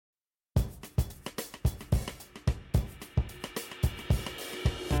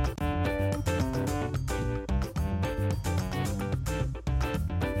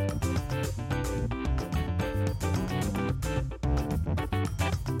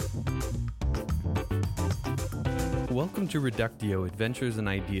Welcome to Reductio Adventures and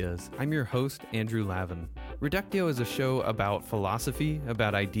Ideas. I'm your host, Andrew Lavin. Reductio is a show about philosophy,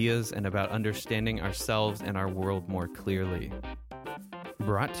 about ideas, and about understanding ourselves and our world more clearly.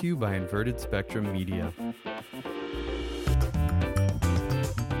 Brought to you by Inverted Spectrum Media.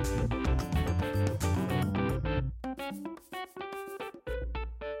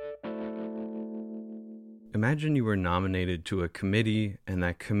 Imagine you were nominated to a committee, and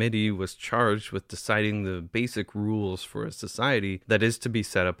that committee was charged with deciding the basic rules for a society that is to be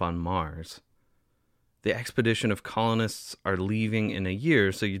set up on Mars. The expedition of colonists are leaving in a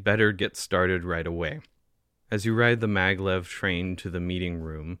year, so you'd better get started right away. As you ride the maglev train to the meeting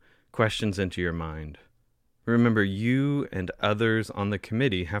room, questions enter your mind. Remember, you and others on the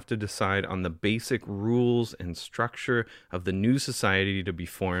committee have to decide on the basic rules and structure of the new society to be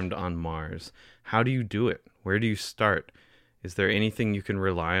formed on Mars. How do you do it? Where do you start? Is there anything you can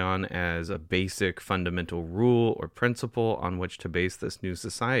rely on as a basic fundamental rule or principle on which to base this new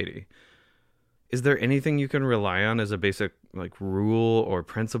society? Is there anything you can rely on as a basic rule or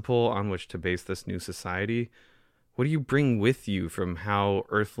principle on which to base this new society? What do you bring with you from how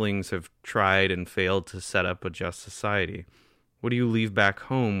Earthlings have tried and failed to set up a just society? What do you leave back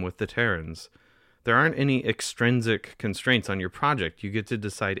home with the Terrans? There aren't any extrinsic constraints on your project. You get to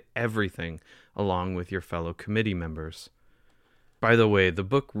decide everything along with your fellow committee members. By the way, the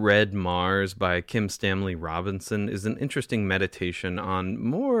book Red Mars by Kim Stanley Robinson is an interesting meditation on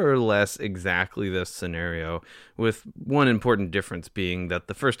more or less exactly this scenario, with one important difference being that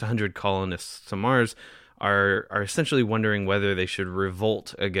the first 100 colonists to Mars are essentially wondering whether they should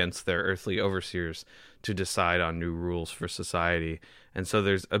revolt against their earthly overseers to decide on new rules for society. And so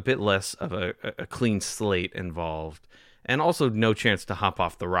there's a bit less of a clean slate involved, and also no chance to hop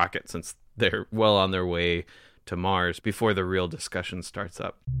off the rocket since they're well on their way to Mars before the real discussion starts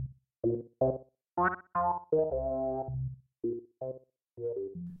up.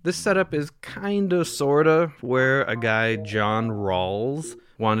 This setup is kinda, sorta, where a guy, John Rawls,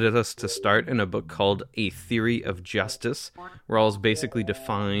 wanted us to start in a book called A Theory of Justice. Rawls basically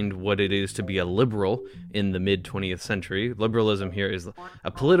defined what it is to be a liberal in the mid-20th century. Liberalism here is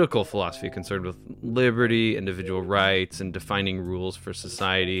a political philosophy concerned with liberty, individual rights, and defining rules for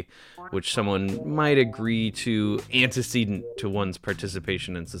society, which someone might agree to antecedent to one's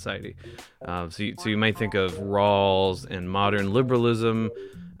participation in society. So you might think of Rawls and modern liberalism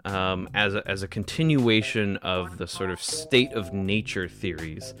as a continuation of the sort of state of nature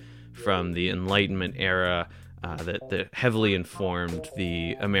theories from the Enlightenment era that heavily informed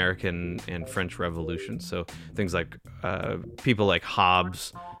the American and French revolutions. So things like people like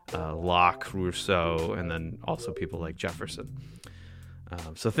Hobbes, Locke, Rousseau, and then also people like Jefferson.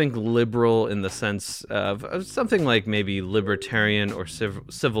 So think liberal in the sense of something like maybe libertarian or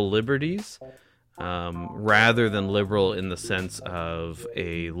civil liberties, rather than liberal in the sense of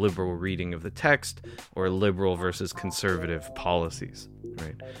a liberal reading of the text or liberal versus conservative policies,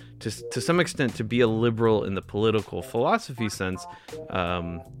 right? To some extent, to be a liberal in the political philosophy sense,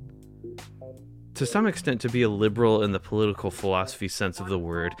 of the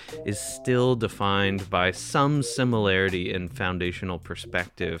word is still defined by some similarity in foundational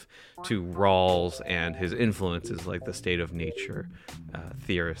perspective to Rawls and his influences like the state of nature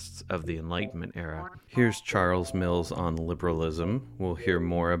theorists of the Enlightenment era. Here's Charles Mills on liberalism. We'll hear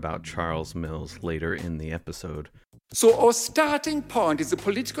more about Charles Mills later in the episode. So our starting point is the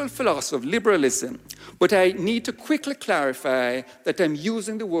political philosophy of liberalism, but I need to quickly clarify that I'm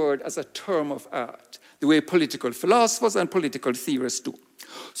using the word as a term of art, the way political philosophers and political theorists do.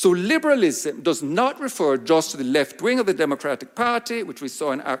 So liberalism does not refer just to the left wing of the Democratic Party, which we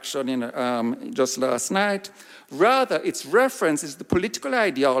saw in action just last night. Rather, its reference is the political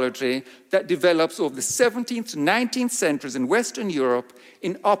ideology that develops over the 17th to 19th centuries in Western Europe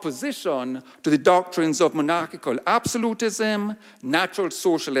in opposition to the doctrines of monarchical absolutism, natural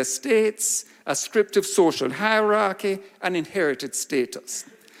social estates, ascriptive social hierarchy, and inherited status.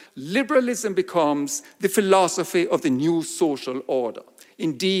 Liberalism becomes the philosophy of the new social order,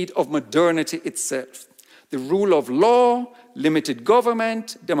 indeed of modernity itself. The rule of law, limited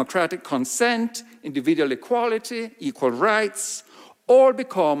government, democratic consent, individual equality, equal rights, all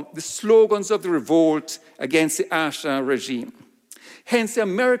become the slogans of the revolt against the Ancien regime. Hence the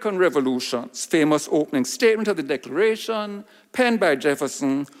American Revolution's famous opening statement of the Declaration, penned by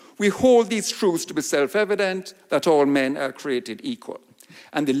Jefferson, "We hold these truths to be self-evident, that all men are created equal."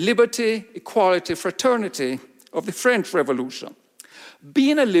 And the liberty, equality, fraternity of the French Revolution.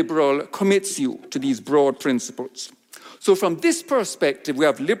 Being a liberal commits you to these broad principles. So from this perspective, we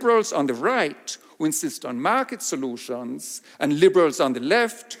have liberals on the right who insist on market solutions, and liberals on the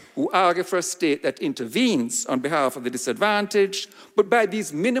left who argue for a state that intervenes on behalf of the disadvantaged, but by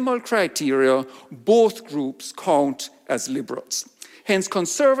these minimal criteria, both groups count as liberals. Hence,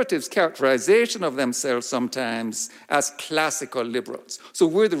 conservatives' characterization of themselves sometimes as classical liberals. So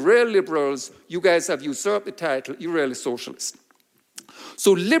we're the real liberals, you guys have usurped the title, you're really socialists.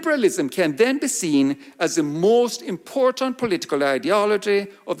 So liberalism can then be seen as the most important political ideology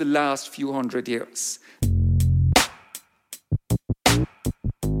of the last few hundred years.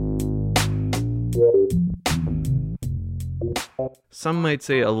 Some might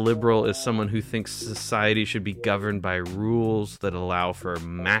say a liberal is someone who thinks society should be governed by rules that allow for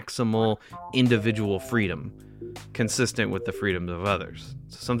maximal individual freedom, consistent with the freedoms of others.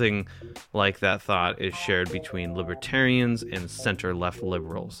 So something like that thought is shared between libertarians and center-left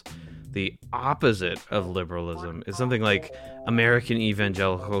liberals. The opposite of liberalism is something like American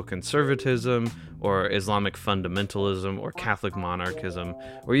evangelical conservatism, or Islamic fundamentalism, or Catholic monarchism,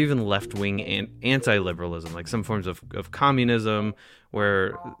 or even left-wing anti-liberalism, like some forms of communism,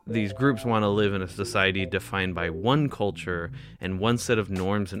 where these groups want to live in a society defined by one culture and one set of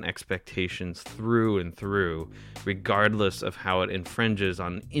norms and expectations through and through, regardless of how it infringes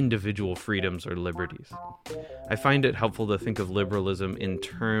on individual freedoms or liberties. I find it helpful to think of liberalism in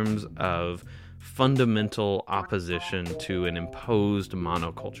terms of fundamental opposition to an imposed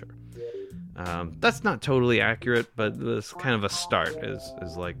monoculture. That's not totally accurate, but it's kind of a start.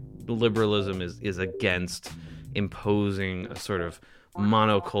 Is like liberalism is against imposing a sort of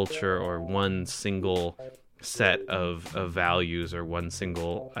monoculture or one single set of values or one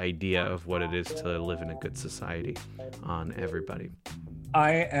single idea of what it is to live in a good society on everybody.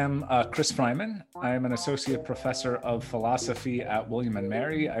 I am Chris Freiman. I am an associate professor of philosophy at William &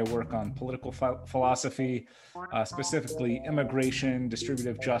 Mary. I work on political philosophy, specifically immigration,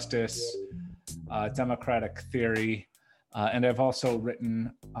 distributive justice, democratic theory, and I've also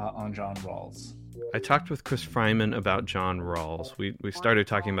written on John Rawls. I talked with Chris Freiman about John Rawls. We started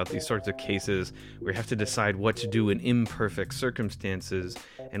talking about these sorts of cases where you have to decide what to do in imperfect circumstances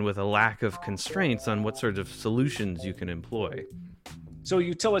and with a lack of constraints on what sorts of solutions you can employ. So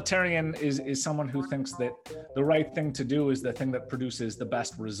utilitarian is someone who thinks that the right thing to do is the thing that produces the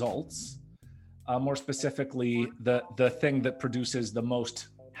best results. More specifically, the thing that produces the most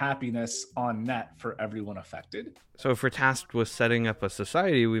happiness on net for everyone affected. So if we're tasked with setting up a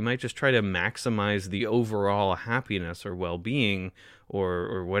society, we might just try to maximize the overall happiness or well-being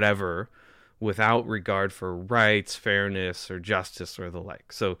or whatever without regard for rights, fairness, or justice or the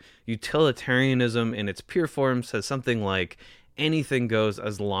like. So utilitarianism in its pure form says something like, anything goes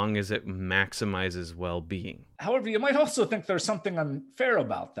as long as it maximizes well-being. However, you might also think there's something unfair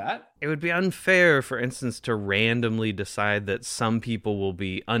about that. It would be unfair, for instance, to randomly decide that some people will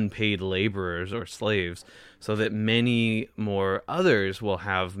be unpaid laborers or slaves, so that many more others will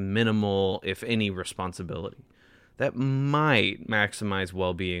have minimal, if any, responsibility. That might maximize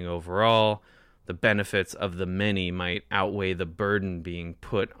well-being overall. The benefits of the many might outweigh the burden being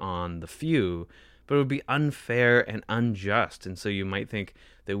put on the few, but it would be unfair and unjust, and so you might think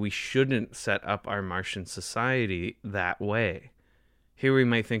that we shouldn't set up our Martian society that way. Here we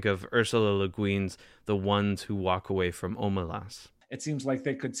might think of Ursula Le Guin's The Ones Who Walk Away from Omelas. It seems like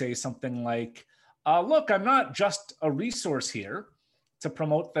they could say something like, look, I'm not just a resource here to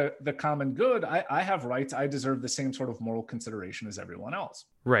promote the common good. I have rights. I deserve the same sort of moral consideration as everyone else.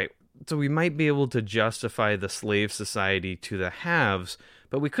 Right. So we might be able to justify the slave society to the haves,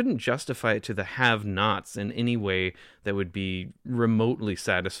 but we couldn't justify it to the have-nots in any way that would be remotely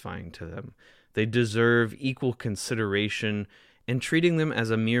satisfying to them. They deserve equal consideration, and treating them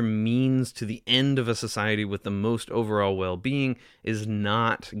as a mere means to the end of a society with the most overall well-being is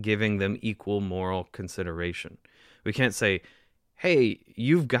not giving them equal moral consideration. We can't say, hey,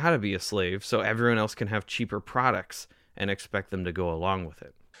 you've got to be a slave so everyone else can have cheaper products, and expect them to go along with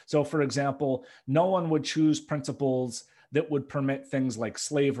it. So, for example, no one would choose principles that would permit things like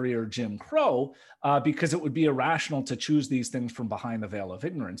slavery or Jim Crow because it would be irrational to choose these things from behind the veil of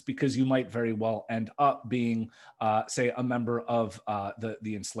ignorance, because you might very well end up being, say, a member of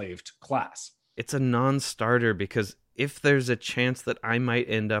the enslaved class. It's a non-starter because if there's a chance that I might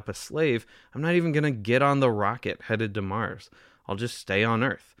end up a slave, I'm not even going to get on the rocket headed to Mars. I'll just stay on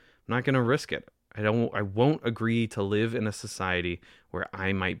Earth. I'm not going to risk it. I won't agree to live in a society where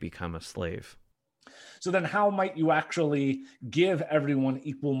I might become a slave. So then how might you actually give everyone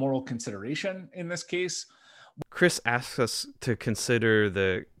equal moral consideration in this case? Chris asks us to consider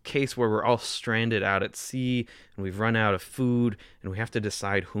the case where we're all stranded out at sea and we've run out of food and we have to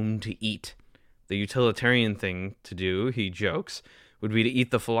decide whom to eat. The utilitarian thing to do, he jokes, would be to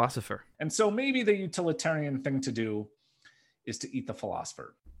eat the philosopher. And so maybe the utilitarian thing to do is to eat the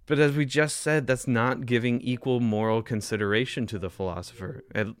philosopher. But as we just said, that's not giving equal moral consideration to the philosopher.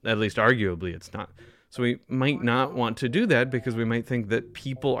 At least arguably it's not. So we might not want to do that because we might think that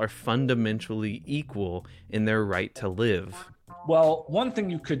people are fundamentally equal in their right to live. Well, one thing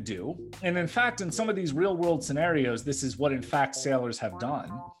you could do, and in fact, in some of these real world scenarios, this is what in fact sailors have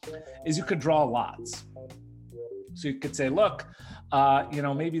done, is you could draw lots. So you could say, look,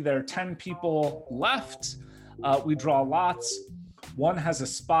 maybe there are 10 people left. We draw lots. One has a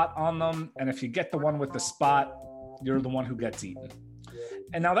spot on them. And if you get the one with the spot, you're the one who gets eaten.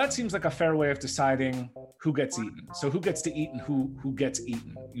 And now that seems like a fair way of deciding who gets eaten. So who gets to eat and who gets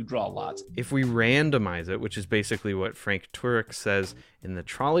eaten? You draw lots. If we randomize it, which is basically what Frank Turek says in the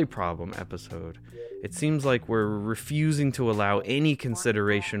trolley problem episode, it seems like we're refusing to allow any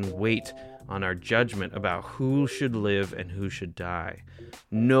consideration weight on our judgment about who should live and who should die.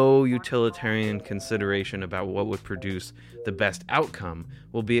 No utilitarian consideration about what would produce the best outcome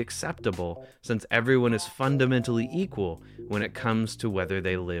will be acceptable, since everyone is fundamentally equal when it comes to whether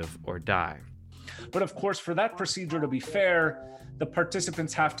they live or die. But of course, for that procedure to be fair, the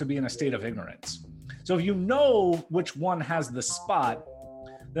participants have to be in a state of ignorance. So if you know which one has the spot,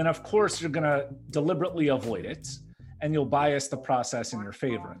 then of course you're going to deliberately avoid it, and you'll bias the process in your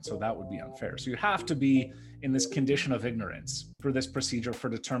favor. And so that would be unfair. So you have to be in this condition of ignorance for this procedure for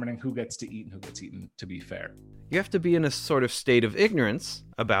determining who gets to eat and who gets eaten to be fair. You have to be in a sort of state of ignorance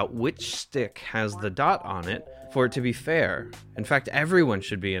about which stick has the dot on it for it to be fair. In fact, everyone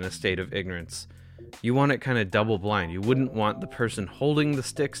should be in a state of ignorance. You want it kind of double blind. You wouldn't want the person holding the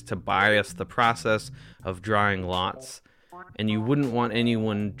sticks to bias the process of drawing lots. And you wouldn't want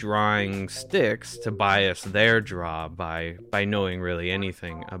anyone drawing sticks to bias their draw by knowing really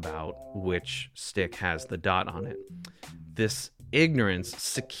anything about which stick has the dot on it. This ignorance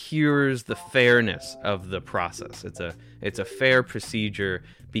secures the fairness of the process. It's a fair procedure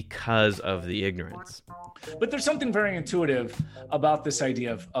because of the ignorance. But there's something very intuitive about this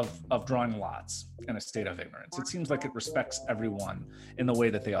idea of drawing lots in a state of ignorance. It seems like it respects everyone in the way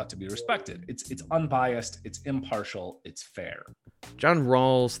that they ought to be respected. It's unbiased, it's impartial, it's fair. John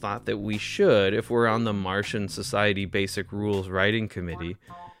Rawls thought that we should, if we're on the Martian Society Basic Rules Writing Committee,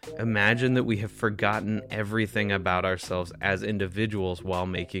 imagine that we have forgotten everything about ourselves as individuals while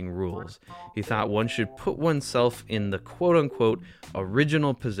making rules. He thought one should put oneself in the quote-unquote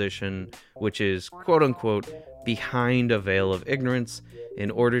original position, which is quote-unquote behind a veil of ignorance,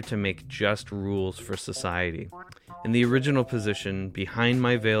 in order to make just rules for society. In the original position, behind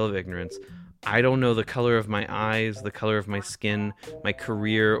my veil of ignorance, I don't know the color of my eyes, the color of my skin, my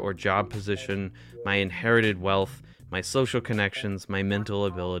career or job position, my inherited wealth, my social connections, my mental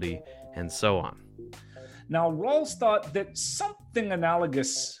ability, and so on. Now, Rawls thought that something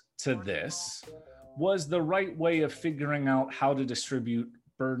analogous to this was the right way of figuring out how to distribute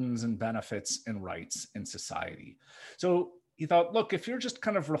burdens and benefits and rights in society. So he thought, look, if you're just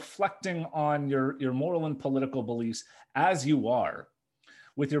kind of reflecting on your moral and political beliefs as you are,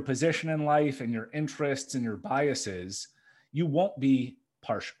 with your position in life and your interests and your biases, you won't be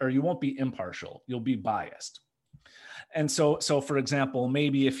partial, or you won't be impartial. You'll be biased. And so for example,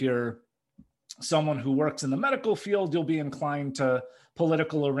 maybe if you're someone who works in the medical field, you'll be inclined to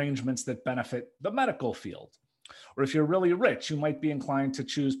political arrangements that benefit the medical field. Or if you're really rich, you might be inclined to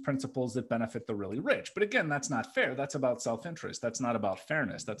choose principles that benefit the really rich. But again, that's not fair. That's about self-interest. That's not about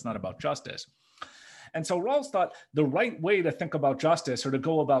fairness. That's not about justice. And so Rawls thought the right way to think about justice, or to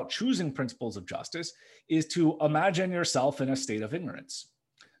go about choosing principles of justice, is to imagine yourself in a state of ignorance.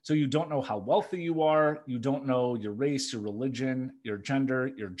 So you don't know how wealthy you are, you don't know your race, your religion, your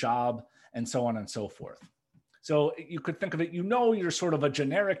gender, your job, and so on and so forth. So you could think of it, you're sort of a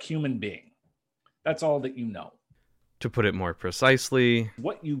generic human being. That's all that you know. To put it more precisely,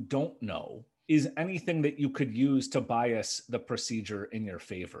 what you don't know is anything that you could use to bias the procedure in your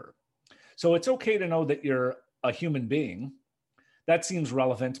favor. So it's okay to know that you're a human being. That seems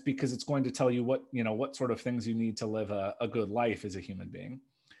relevant because it's going to tell you what sort of things you need to live a good life as a human being.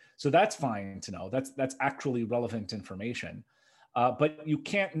 So that's fine to know. That's actually relevant information. But you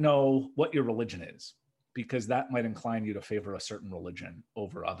can't know what your religion is, because that might incline you to favor a certain religion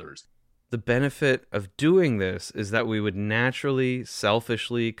over others. The benefit of doing this is that we would naturally,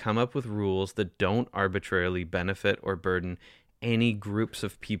 selfishly come up with rules that don't arbitrarily benefit or burden any groups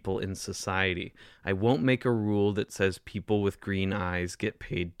of people in society. I won't make a rule that says people with green eyes get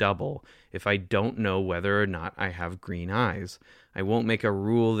paid double if I don't know whether or not I have green eyes. I won't make a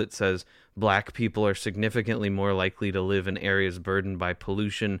rule that says black people are significantly more likely to live in areas burdened by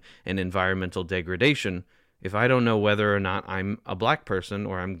pollution and environmental degradation if I don't know whether or not I'm a black person,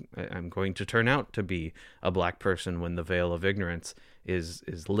 or I'm going to turn out to be a black person when the veil of ignorance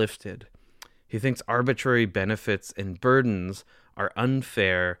is lifted. He thinks arbitrary benefits and burdens are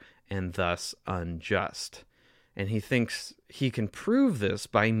unfair and thus unjust. And he thinks he can prove this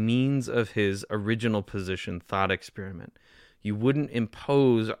by means of his original position thought experiment. You wouldn't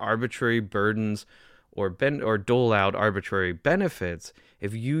impose arbitrary burdens or dole out arbitrary benefits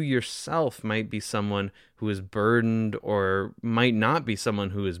if you yourself might be someone who is burdened or might not be someone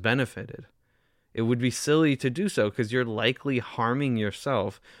who is benefited. It would be silly to do so because you're likely harming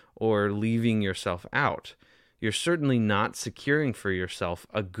yourself or leaving yourself out. You're certainly not securing for yourself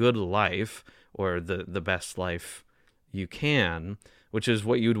a good life or the best life you can, which is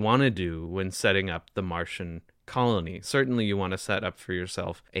what you'd want to do when setting up the Martian colony. Certainly you want to set up for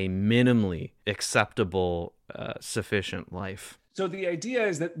yourself a minimally acceptable, sufficient life. So the idea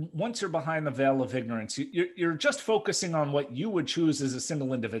is that once you're behind the veil of ignorance, you're just focusing on what you would choose as a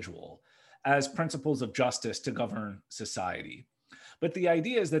single individual as principles of justice to govern society. But the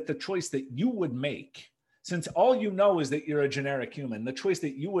idea is that the choice that you would make, since all you know is that you're a generic human, the choice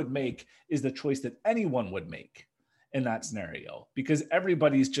that you would make is the choice that anyone would make in that scenario, because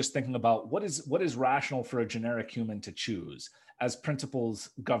everybody's just thinking about what is rational for a generic human to choose as principles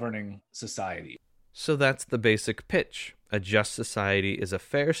governing society. So that's the basic pitch. A just society is a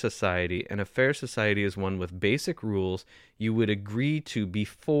fair society, and a fair society is one with basic rules you would agree to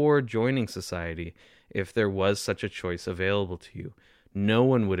before joining society if there was such a choice available to you. No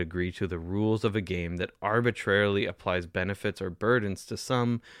one would agree to the rules of a game that arbitrarily applies benefits or burdens to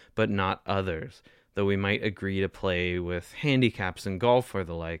some, but not others, though we might agree to play with handicaps in golf or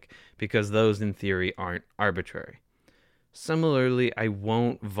the like, because those in theory aren't arbitrary. Similarly, I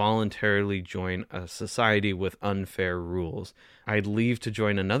won't voluntarily join a society with unfair rules. I'd leave to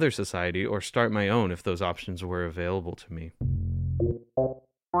join another society or start my own if those options were available to me.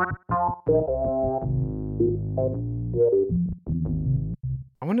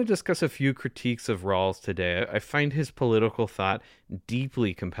 I want to discuss a few critiques of Rawls today. I find his political thought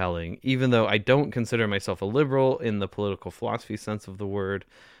deeply compelling, even though I don't consider myself a liberal in the political philosophy sense of the word.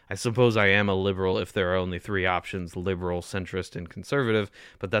 I suppose I am a liberal if there are only three options, liberal, centrist, and conservative,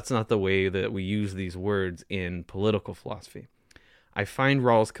 but that's not the way that we use these words in political philosophy. I find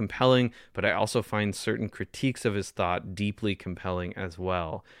Rawls compelling, but I also find certain critiques of his thought deeply compelling as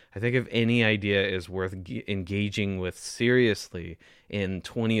well. I think if any idea is worth engaging with seriously in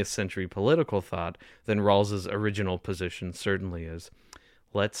 20th century political thought, then Rawls's original position certainly is.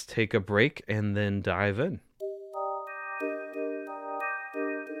 Let's take a break and then dive in.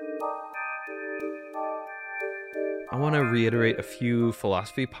 I want to reiterate a few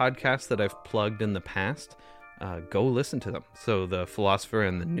philosophy podcasts that I've plugged in the past. Go listen to them. So The Philosopher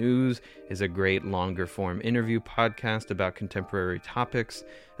and the News is a great longer form interview podcast about contemporary topics.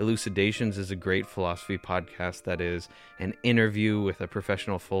 Elucidations is a great philosophy podcast that is an interview with a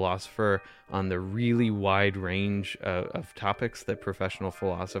professional philosopher on the really wide range of topics that professional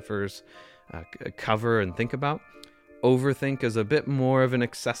philosophers cover and think about. Overthink is a bit more of an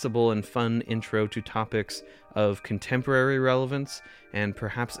accessible and fun intro to topics of contemporary relevance, and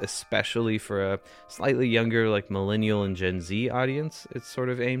perhaps especially for a slightly younger, like millennial and Gen Z audience, it's sort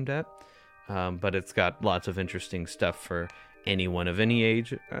of aimed at. But it's got lots of interesting stuff for anyone of any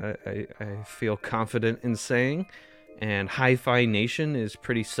age, I feel confident in saying. And Hi-Fi Nation is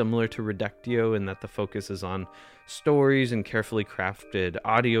pretty similar to Reductio in that the focus is on stories and carefully crafted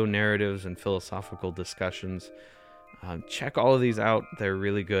audio narratives and philosophical discussions. Check all of these out. They're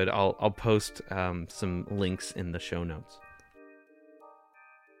really good. I'll post some links in the show notes.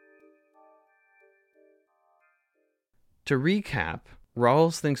 To recap,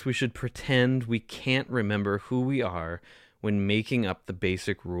 Rawls thinks we should pretend we can't remember who we are when making up the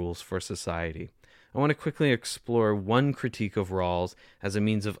basic rules for society. I want to quickly explore one critique of Rawls as a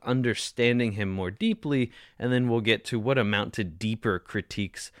means of understanding him more deeply, and then we'll get to what amount to deeper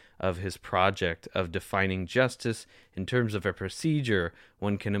critiques of his project of defining justice in terms of a procedure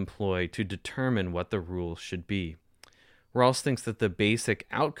one can employ to determine what the rules should be. Rawls thinks that the basic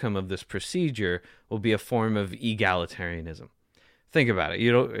outcome of this procedure will be a form of egalitarianism. Think about it.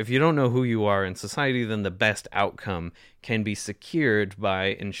 If you don't know who you are in society, then the best outcome can be secured by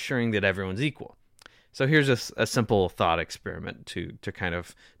ensuring that everyone's equal. So here's a simple thought experiment to kind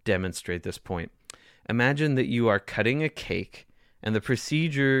of demonstrate this point. Imagine that you are cutting a cake, and the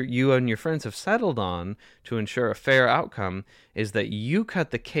procedure you and your friends have settled on to ensure a fair outcome is that you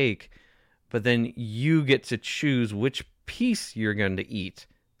cut the cake, but then you get to choose which piece you're going to eat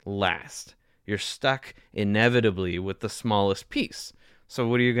last. You're stuck inevitably with the smallest piece. So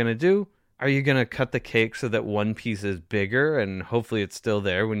what are you going to do? Are you going to cut the cake so that one piece is bigger and hopefully it's still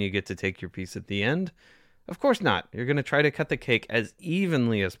there when you get to take your piece at the end? Of course not. You're going to try to cut the cake as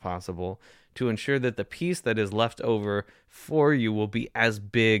evenly as possible to ensure that the piece that is left over for you will be as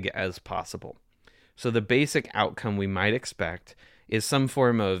big as possible. So the basic outcome we might expect is some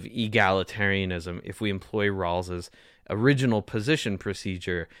form of egalitarianism if we employ Rawls's original position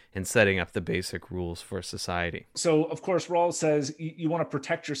procedure in setting up the basic rules for society. So, of course, Rawls says you want to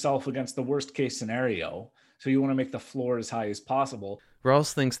protect yourself against the worst case scenario. So you want to make the floor as high as possible.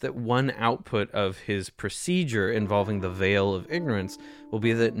 Rawls thinks that one output of his procedure involving the veil of ignorance will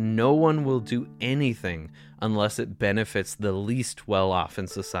be that no one will do anything unless it benefits the least well-off in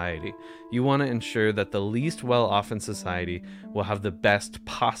society. You want to ensure that the least well-off in society will have the best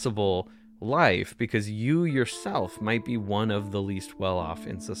possible life because you yourself might be one of the least well-off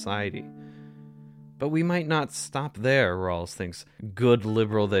in society. But we might not stop there, Rawls thinks, good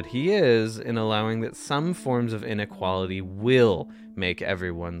liberal that he is, in allowing that some forms of inequality will make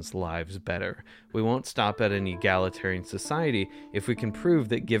everyone's lives better. We won't stop at an egalitarian society if we can prove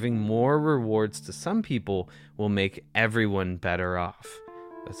that giving more rewards to some people will make everyone better off.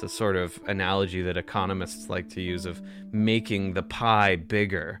 That's a sort of analogy that economists like to use of making the pie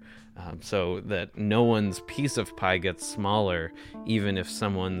bigger. So that no one's piece of pie gets smaller, even if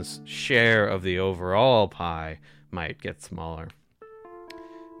someone's share of the overall pie might get smaller.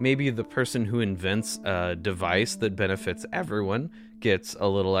 Maybe the person who invents a device that benefits everyone gets a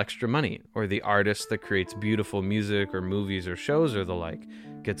little extra money, or the artist that creates beautiful music or movies or shows or the like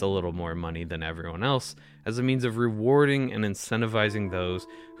gets a little more money than everyone else as a means of rewarding and incentivizing those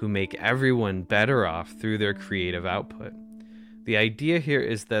who make everyone better off through their creative output. The idea here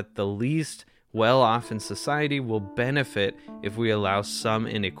is that the least well-off in society will benefit if we allow some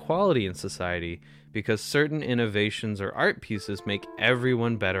inequality in society because certain innovations or art pieces make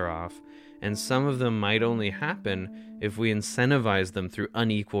everyone better off, and some of them might only happen if we incentivize them through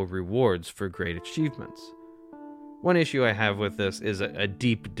unequal rewards for great achievements. One issue I have with this is a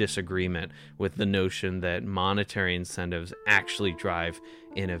deep disagreement with the notion that monetary incentives actually drive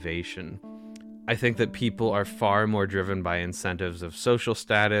innovation. I think that people are far more driven by incentives of social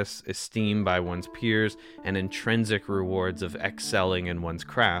status, esteem by one's peers, and intrinsic rewards of excelling in one's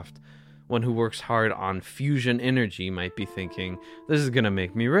craft. One who works hard on fusion energy might be thinking, this is going to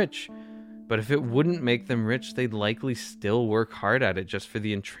make me rich. But if it wouldn't make them rich, they'd likely still work hard at it just for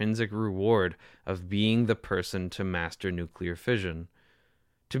the intrinsic reward of being the person to master nuclear fission.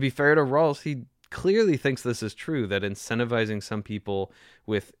 To be fair to Rawls, he clearly thinks this is true, that incentivizing some people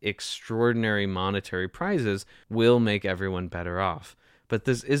with extraordinary monetary prizes will make everyone better off. But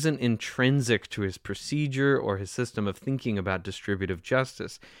this isn't intrinsic to his procedure or his system of thinking about distributive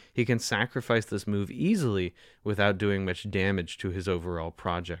justice. He can sacrifice this move easily without doing much damage to his overall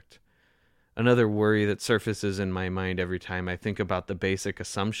project. Another worry that surfaces in my mind every time I think about the basic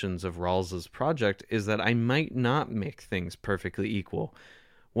assumptions of Rawls's project is that I might not make things perfectly equal.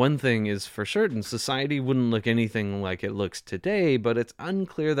 One thing is for certain, society wouldn't look anything like it looks today, but it's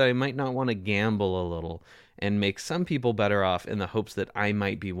unclear that I might not want to gamble a little and make some people better off in the hopes that I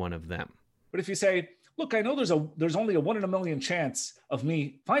might be one of them. But if you say, look, I know there's only a 1 in a million chance of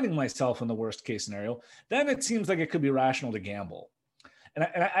me finding myself in the worst case scenario, then it seems like it could be rational to gamble. And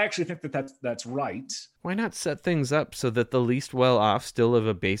I actually think that that's right. Why not set things up so that the least well-off still live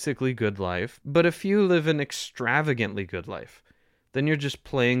a basically good life, but a few live an extravagantly good life? Then you're just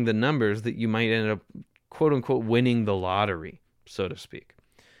playing the numbers that you might end up, quote-unquote, winning the lottery, so to speak.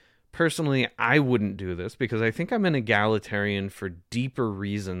 Personally, I wouldn't do this because I think I'm an egalitarian for deeper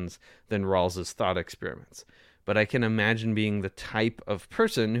reasons than Rawls's thought experiments. But I can imagine being the type of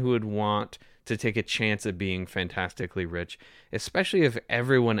person who would want to take a chance at being fantastically rich, especially if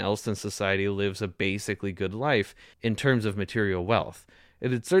everyone else in society lives a basically good life in terms of material wealth.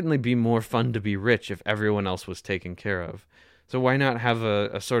 It'd certainly be more fun to be rich if everyone else was taken care of. So why not have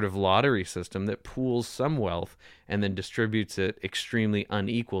a sort of lottery system that pools some wealth and then distributes it extremely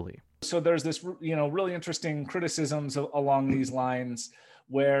unequally? So there's this, really interesting criticisms along these lines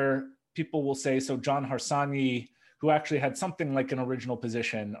where people will say, so John Harsanyi, who actually had something like an original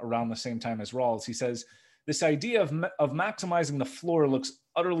position around the same time as Rawls, he says, this idea of maximizing the floor looks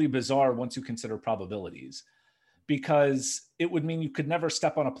utterly bizarre once you consider probabilities, because it would mean you could never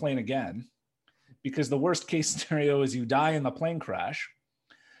step on a plane again, because the worst case scenario is you die in the plane crash.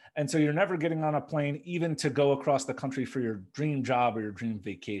 And so you're never getting on a plane even to go across the country for your dream job or your dream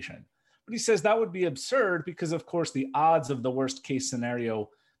vacation. But he says that would be absurd because, of course, the odds of the worst case scenario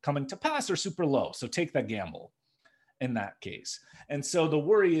coming to pass are super low. So take that gamble in that case. And so the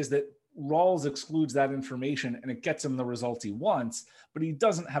worry is that Rawls excludes that information and it gets him the results he wants, but he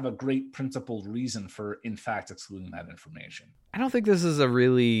doesn't have a great principled reason for, in fact, excluding that information. I don't think this is a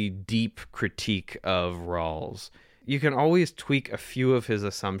really deep critique of Rawls. You can always tweak a few of his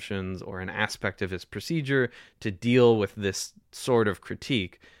assumptions or an aspect of his procedure to deal with this sort of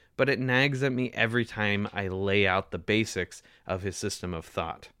critique, but it nags at me every time I lay out the basics of his system of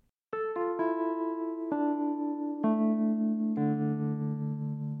thought.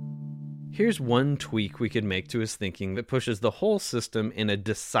 Here's one tweak we could make to his thinking that pushes the whole system in a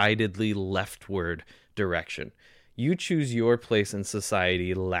decidedly leftward direction. You choose your place in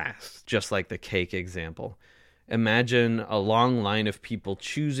society last, just like the cake example. Imagine a long line of people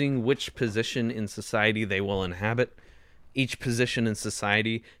choosing which position in society they will inhabit. Each position in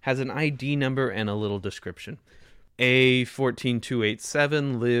society has an ID number and a little description.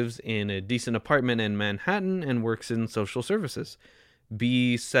 A14287 lives in a decent apartment in Manhattan and works in social services.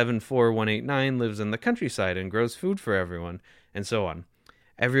 B74189 lives in the countryside and grows food for everyone, and so on.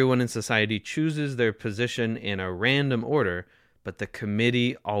 Everyone in society chooses their position in a random order, but the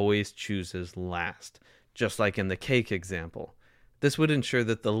committee always chooses last, just like in the cake example. This would ensure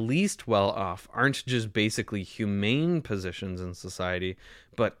that the least well-off aren't just basically humane positions in society,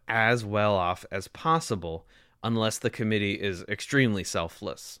 but as well-off as possible, unless the committee is extremely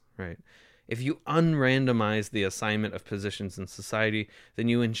selfless, right? If you unrandomize the assignment of positions in society, then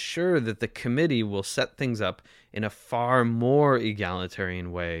you ensure that the committee will set things up in a far more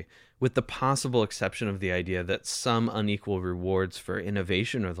egalitarian way, with the possible exception of the idea that some unequal rewards for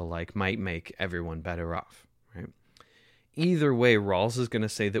innovation or the like might make everyone better off, right? Either way, Rawls is going to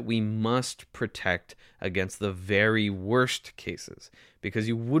say that we must protect against the very worst cases, because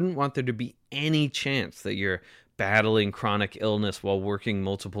you wouldn't want there to be any chance that you're battling chronic illness while working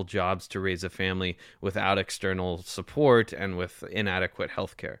multiple jobs to raise a family without external support and with inadequate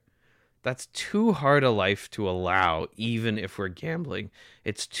health care. That's too hard a life to allow, even if we're gambling.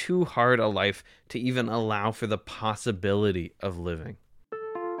 It's too hard a life to even allow for the possibility of living.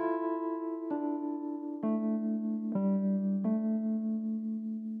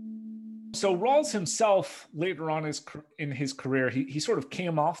 So Rawls himself, later on in his career, he sort of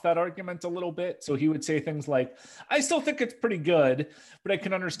came off that argument a little bit. So he would say things like, I still think it's pretty good, but I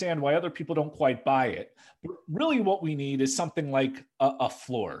can understand why other people don't quite buy it. But really what we need is something like a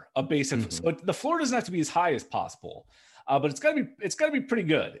floor, a basic. Mm-hmm. So the floor doesn't have to be as high as possible, but it's got to be pretty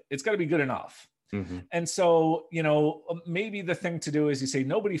good. It's got to be good enough. Mm-hmm. And so, maybe the thing to do is you say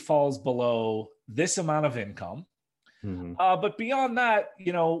nobody falls below this amount of income. Mm-hmm. But beyond that,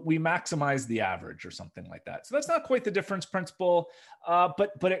 we maximize the average or something like that. So that's not quite the difference principle,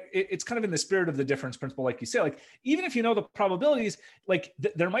 but it's kind of in the spirit of the difference principle, like you say. Like even if you know the probabilities, like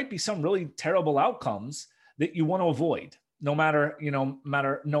there might be some really terrible outcomes that you want to avoid, no matter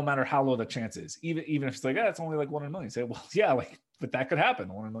how low the chance is. Even if it's like, it's only like 1 in a million. You say, well, yeah, but that could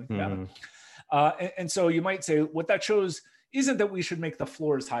happen. 1 in a million could happen. And so you might say what that shows isn't that we should make the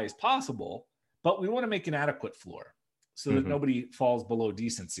floor as high as possible, but we want to make an adequate floor, so that nobody falls below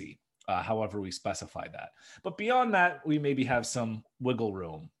decency, however we specify that. But beyond that, we maybe have some wiggle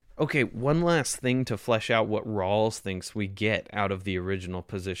room. Okay, one last thing to flesh out what Rawls thinks we get out of the original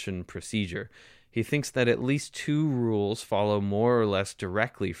position procedure. He thinks that at least 2 rules follow more or less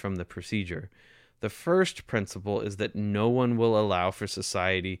directly from the procedure. The first principle is that no one will allow for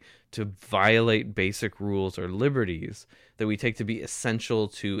society to violate basic rules or liberties that we take to be essential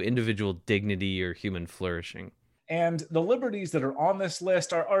to individual dignity or human flourishing. And the liberties that are on this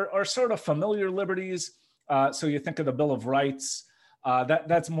list are sort of familiar liberties. So you think of the Bill of Rights,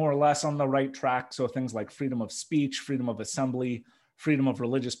 that's more or less on the right track. So things like freedom of speech, freedom of assembly, freedom of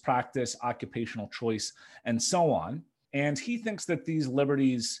religious practice, occupational choice, and so on. And he thinks that these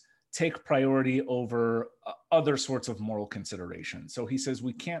liberties take priority over other sorts of moral considerations. So he says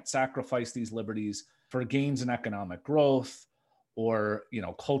we can't sacrifice these liberties for gains in economic growth or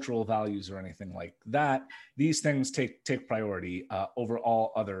cultural values or anything like that. These things take priority over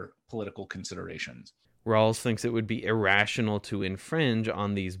all other political considerations. Rawls thinks it would be irrational to infringe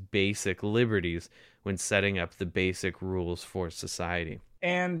on these basic liberties when setting up the basic rules for society.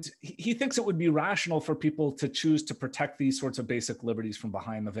 And he thinks it would be rational for people to choose to protect these sorts of basic liberties from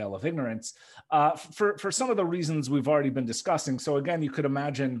behind the veil of ignorance for some of the reasons we've already been discussing. So again, you could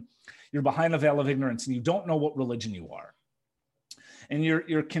imagine you're behind the veil of ignorance and you don't know what religion you are. And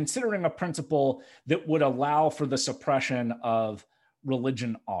you're considering a principle that would allow for the suppression of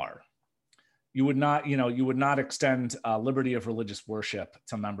religion R. You would not, you would not extend liberty of religious worship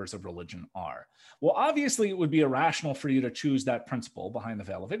to members of religion R. Well, obviously, it would be irrational for you to choose that principle behind the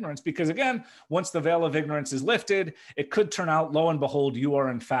veil of ignorance, because again, once the veil of ignorance is lifted, it could turn out, lo and behold, you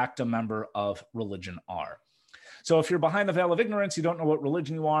are in fact a member of religion R. So if you're behind the veil of ignorance, you don't know what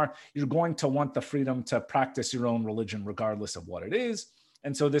religion you are, you're going to want the freedom to practice your own religion regardless of what it is.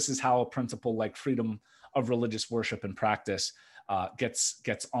 And so this is how a principle like freedom of religious worship and practice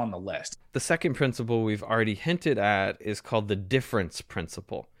gets on the list. The second principle we've already hinted at is called the difference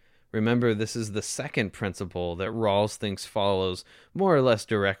principle. Remember, this is the second principle that Rawls thinks follows more or less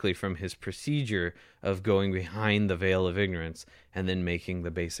directly from his procedure of going behind the veil of ignorance and then making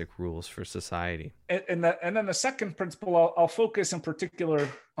the basic rules for society. And then the second principle, I'll focus in particular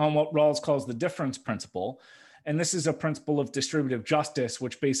on what Rawls calls the difference principle. And this is a principle of distributive justice,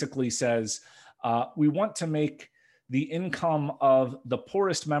 which basically says we want to make the income of the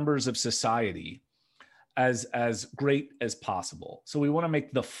poorest members of society as great as possible. So we want to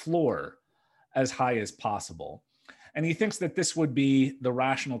make the floor as high as possible. And he thinks that this would be the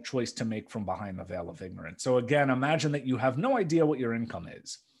rational choice to make from behind the veil of ignorance. So again, imagine that you have no idea what your income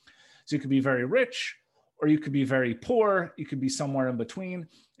is. So you could be very rich, or you could be very poor, you could be somewhere in between,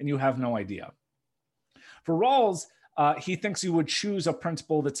 and you have no idea. For Rawls, he thinks you would choose a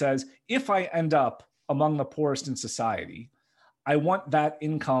principle that says, if I end up among the poorest in society, I want that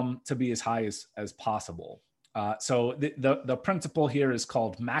income to be as high as possible. So the principle here is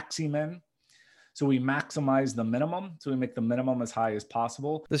called maximin. So we maximize the minimum. So we make the minimum as high as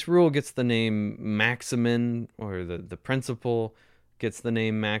possible. This rule gets the name maximin, or the principle gets the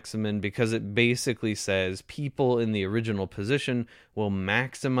name maximin, because it basically says people in the original position will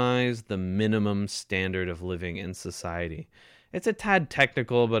maximize the minimum standard of living in society. It's a tad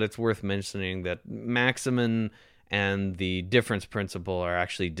technical, but it's worth mentioning that maximin and the difference principle are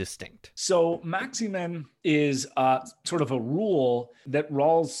actually distinct. So maximin is sort of a rule that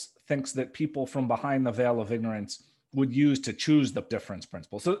Rawls thinks that people from behind the veil of ignorance would use to choose the difference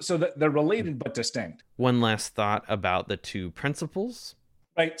principle. So that they're related but distinct. One last thought about the two principles.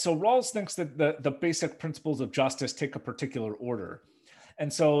 Right. So Rawls thinks that the basic principles of justice take a particular order.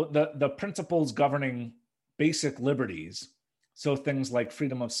 And so the principles governing basic liberties, so things like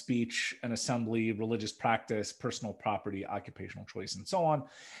freedom of speech and assembly, religious practice, personal property, occupational choice, and so on,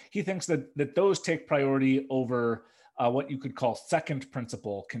 he thinks that those take priority over what you could call second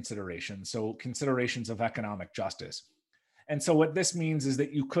principle considerations, so considerations of economic justice. And so what this means is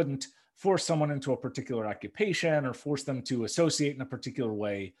that you couldn't force someone into a particular occupation or force them to associate in a particular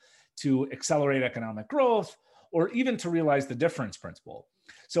way to accelerate economic growth, or even to realize the difference principle.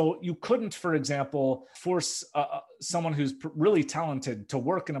 So you couldn't, for example, force someone who's really talented to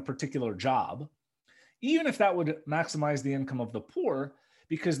work in a particular job, even if that would maximize the income of the poor,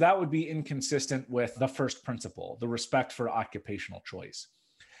 because that would be inconsistent with the first principle, the respect for occupational choice.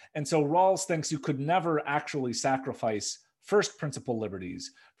 And so Rawls thinks you could never actually sacrifice first principle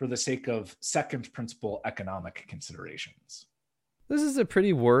liberties for the sake of second principle economic considerations. This is a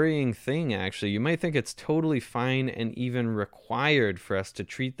pretty worrying thing, actually. You might think it's totally fine and even required for us to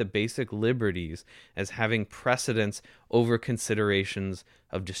treat the basic liberties as having precedence over considerations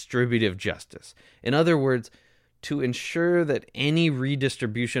of distributive justice. In other words, to ensure that any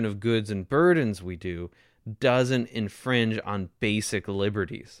redistribution of goods and burdens we do doesn't infringe on basic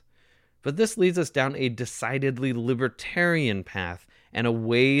liberties. But this leads us down a decidedly libertarian path and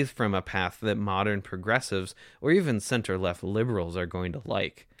away from a path that modern progressives or even center-left liberals are going to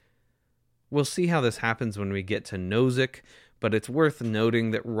like. We'll see how this happens when we get to Nozick, but it's worth noting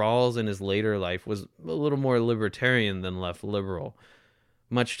that Rawls in his later life was a little more libertarian than left liberal,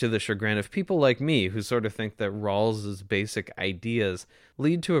 much to the chagrin of people like me who sort of think that Rawls's basic ideas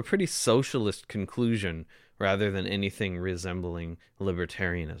lead to a pretty socialist conclusion rather than anything resembling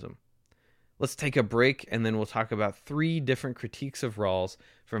libertarianism. Let's take a break, and then we'll talk about 3 different critiques of Rawls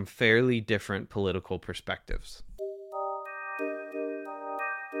from fairly different political perspectives.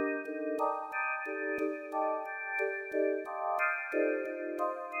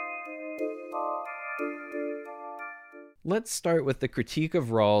 Let's start with the critique of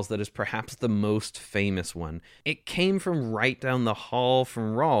Rawls that is perhaps the most famous one. It came from right down the hall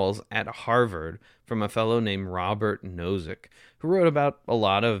from Rawls at Harvard from a fellow named Robert Nozick, who wrote about a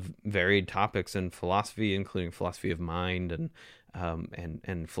lot of varied topics in philosophy, including philosophy of mind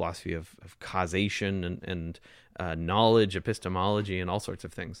and philosophy of causation and knowledge, epistemology, and all sorts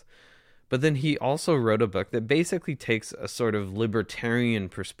of things. But then he also wrote a book that basically takes a sort of libertarian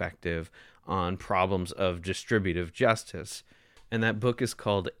perspective on problems of distributive justice. And that book is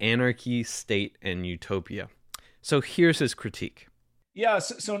called Anarchy, State, and Utopia. So here's his critique. Yeah,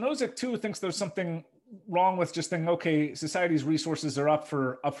 so Nozick too thinks there's something wrong with just thinking, okay, society's resources are up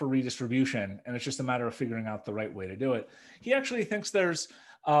for redistribution, and it's just a matter of figuring out the right way to do it. He actually thinks there's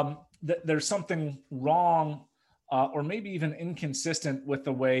something wrong, or maybe even inconsistent with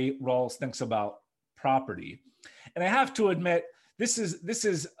the way Rawls thinks about property. And I have to admit, this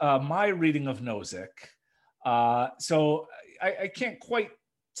is my reading of Nozick. So I can't quite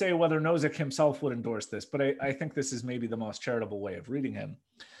say whether Nozick himself would endorse this, but I think this is maybe the most charitable way of reading him.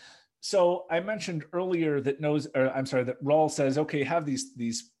 So I mentioned earlier that that Rawls says, okay, have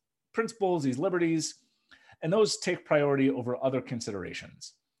these principles, these liberties, and those take priority over other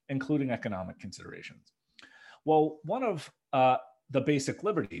considerations, including economic considerations. Well, one of the basic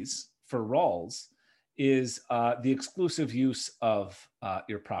liberties for Rawls is the exclusive use of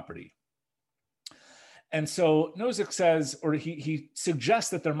your property. And so Nozick says, or he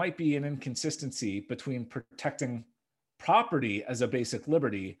suggests that there might be an inconsistency between protecting property as a basic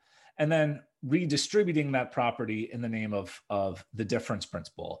liberty and then redistributing that property in the name of the difference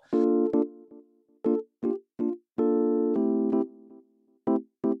principle.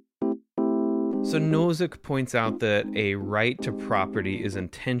 So Nozick points out that a right to property is in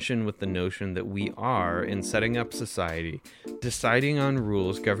tension with the notion that we are, in setting up society, deciding on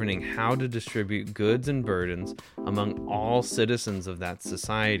rules governing how to distribute goods and burdens among all citizens of that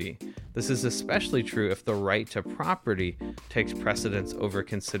society. This is especially true if the right to property takes precedence over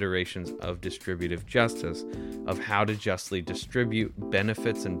considerations of distributive justice, of how to justly distribute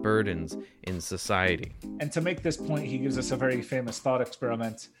benefits and burdens in society. And to make this point, he gives us a very famous thought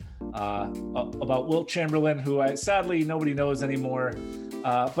experiment about Wilt Chamberlain, who sadly nobody knows anymore.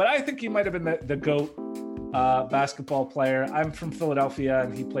 But I think he might have been the GOAT basketball player. I'm from Philadelphia,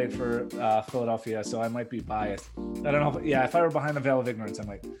 and he played for Philadelphia, so I might be biased. I don't know. If I were behind the veil of ignorance, I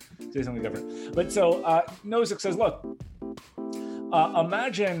might say something different. But so Nozick says, look,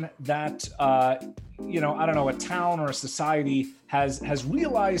 imagine that I don't know, a town or a society has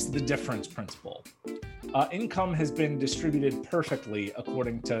realized the difference principle. Income has been distributed perfectly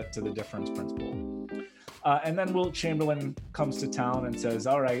according to the difference principle. And then Wilt Chamberlain comes to town and says,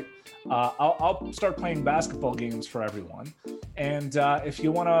 all right, I'll start playing basketball games for everyone. And if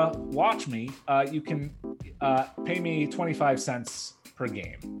you want to watch me, you can pay me 25 cents per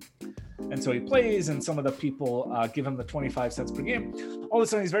game. And so he plays, and some of the people give him the 25 cents per game. All of a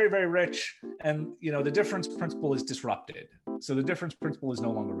sudden, he's very, very rich, and the difference principle is disrupted. So the difference principle is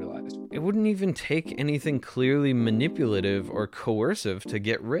no longer realized. It wouldn't even take anything clearly manipulative or coercive to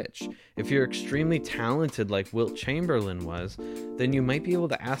get rich. If you're extremely talented like Wilt Chamberlain was, then you might be able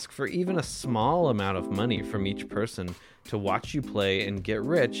to ask for even a small amount of money from each person to watch you play and get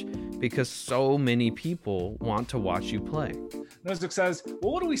rich, because so many people want to watch you play. Nozick says,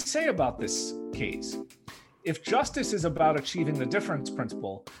 well, what do we say about this case? If justice is about achieving the difference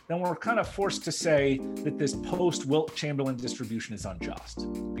principle, then we're kind of forced to say that this post-Wilt Chamberlain distribution is unjust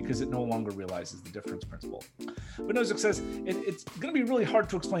because it no longer realizes the difference principle. But Nozick says it's going to be really hard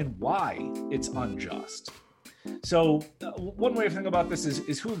to explain why it's unjust. So one way of thinking about this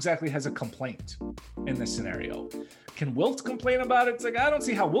is who exactly has a complaint in this scenario? Can Wilt complain about it? It's like, I don't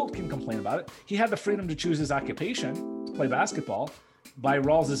see how Wilt can complain about it. He had the freedom to choose his occupation, to play basketball, by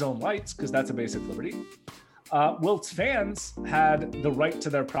Rawls' own lights, because that's a basic liberty. Wilt's fans had the right to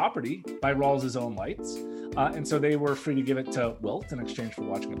their property by Rawls' own lights, and so they were free to give it to Wilt in exchange for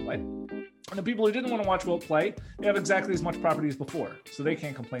watching him play. And the people who didn't want to watch Wilt play, they have exactly as much property as before, so they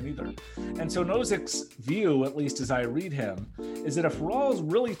can't complain either. And so Nozick's view, at least as I read him, is that if Rawls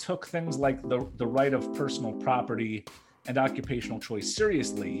really took things like the right of personal property and occupational choice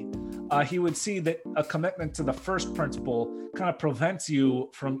seriously, he would see that a commitment to the first principle kind of prevents you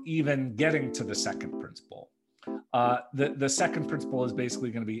from even getting to the second principle. The second principle is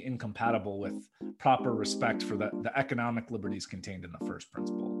basically going to be incompatible with proper respect for the economic liberties contained in the first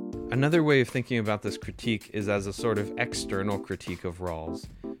principle. Another way of thinking about this critique is as a sort of external critique of Rawls.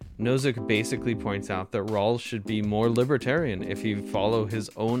 Nozick basically points out that Rawls should be more libertarian if he follow his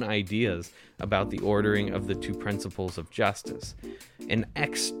own ideas about the ordering of the two principles of justice. An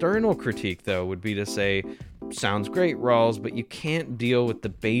external critique, though, would be to say, sounds great, Rawls, but you can't deal with the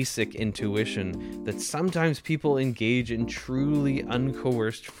basic intuition that sometimes people engage in truly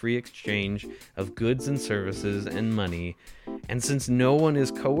uncoerced free exchange of goods and services and money, and since no one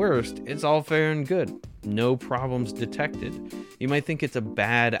is coerced, it's all fair and good. No problems detected. You might think it's a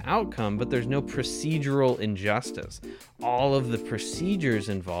bad outcome, but there's no procedural injustice. All of the procedures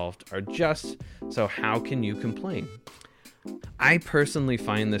involved are just, so how can you complain? I personally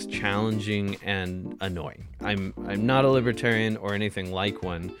find this challenging and annoying. I'm not a libertarian or anything like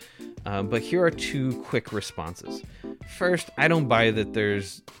one, but here are two quick responses. First, I don't buy that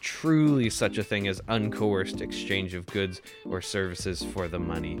there's truly such a thing as uncoerced exchange of goods or services for the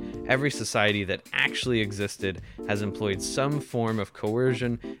money. Every society that actually existed has employed some form of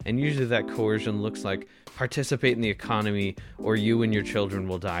coercion, and usually that coercion looks like participate in the economy or you and your children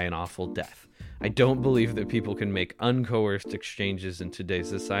will die an awful death. I don't believe that people can make uncoerced exchanges in today's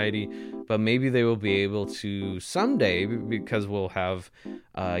society, but maybe they will be able to someday because we'll have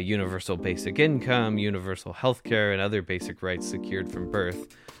universal basic income, universal healthcare, and other basic rights secured from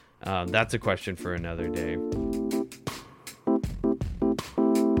birth. That's a question for another day.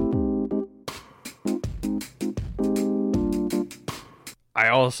 I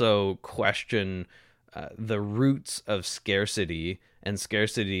also question the roots of scarcity, and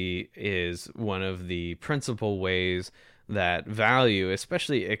scarcity is one of the principal ways that value,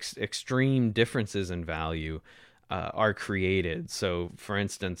 especially extreme differences in value, are created. So, for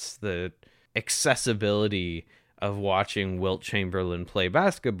instance, the accessibility of watching Wilt Chamberlain play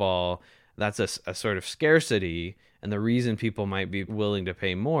basketball, that's a sort of scarcity, and the reason people might be willing to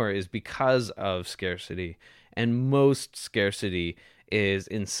pay more is because of scarcity. And most scarcity is,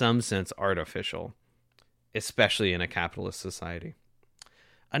 in some sense, artificial, especially in a capitalist society.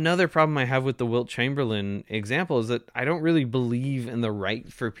 Another problem I have with the Wilt Chamberlain example is that I don't really believe in the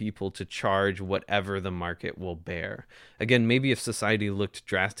right for people to charge whatever the market will bear. Again, maybe if society looked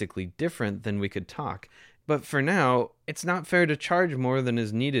drastically different, then we could talk. But for now, it's not fair to charge more than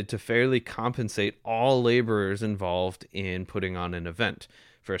is needed to fairly compensate all laborers involved in putting on an event.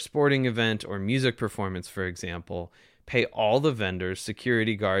 For a sporting event or music performance, for example, pay all the vendors,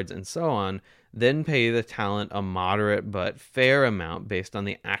 security guards, and so on, then pay the talent a moderate but fair amount based on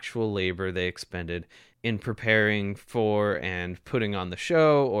the actual labor they expended in preparing for and putting on the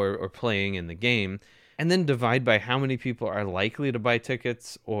show or playing in the game, and then divide by how many people are likely to buy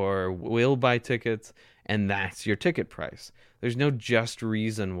tickets or will buy tickets, and that's your ticket price. There's no just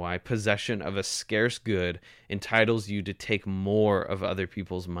reason why possession of a scarce good entitles you to take more of other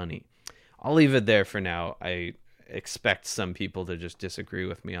people's money. I'll leave it there for now. I expect some people to just disagree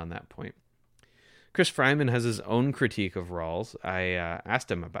with me on that point. Chris Freiman has his own critique of Rawls. I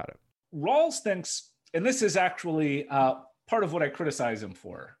asked him about it. Rawls thinks, and this is actually part of what I criticize him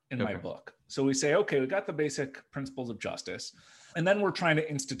for in my book. So we say, okay, we got the basic principles of justice, and then we're trying to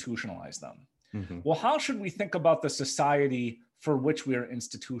institutionalize them. Mm-hmm. Well, how should we think about the society for which we are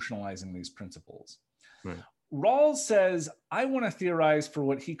institutionalizing these principles? Right. Rawls says, I want to theorize for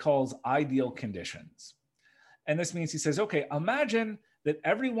what he calls ideal conditions. And this means he says, okay, imagine that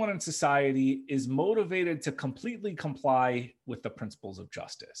everyone in society is motivated to completely comply with the principles of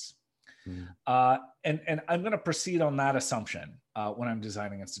justice. Mm. And I'm going to proceed on that assumption when I'm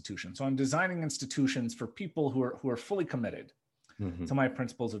designing institutions. So I'm designing institutions for people who are fully committed to my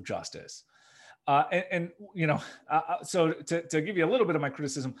principles of justice. So to give you a little bit of my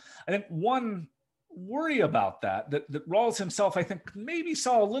criticism, I think one worry about that Rawls himself, I think, maybe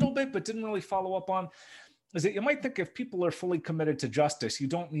saw a little bit, but didn't really follow up on, is that you might think if people are fully committed to justice, you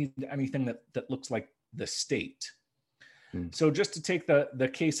don't need anything that looks like the state. Mm. So just to take the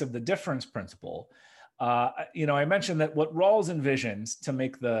case of the difference principle, I mentioned that what Rawls envisions to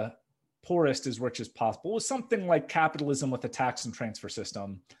make the poorest as rich as possible was something like capitalism with a tax and transfer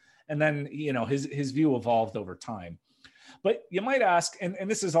system. And then, his view evolved over time. But you might ask, and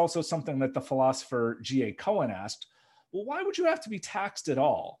this is also something that the philosopher G.A. Cohen asked, well, why would you have to be taxed at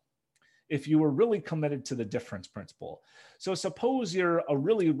all if you were really committed to the difference principle? So suppose you're a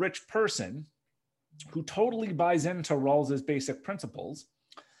really rich person who totally buys into Rawls's basic principles,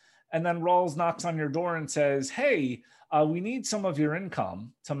 and then Rawls knocks on your door and says, hey, we need some of your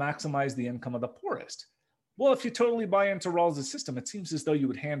income to maximize the income of the poorest. Well, if you totally buy into Rawls's system, it seems as though you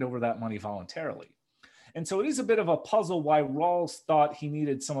would hand over that money voluntarily. And so it is a bit of a puzzle why Rawls thought he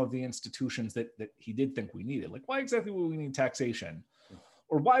needed some of the institutions that he did think we needed. Like, why exactly would we need taxation?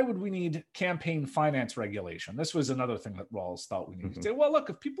 Or why would we need campaign finance regulation? This was another thing that Rawls thought we needed to say, well, look,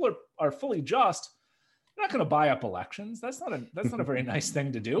 if people are fully just, they're not going to buy up elections. That's not a very nice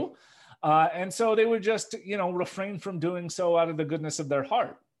thing to do. And so they would just, refrain from doing so out of the goodness of their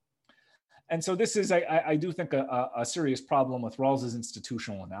heart. And so this is, I do think, a serious problem with Rawls's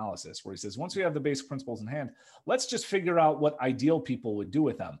institutional analysis, where he says, once we have the basic principles in hand, let's just figure out what ideal people would do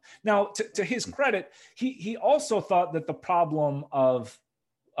with them. Now, to his credit, he also thought that the problem of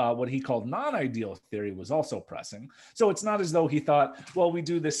what he called non-ideal theory was also pressing. So it's not as though he thought, well, we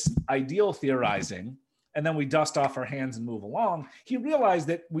do this ideal theorizing and then we dust off our hands and move along. He realized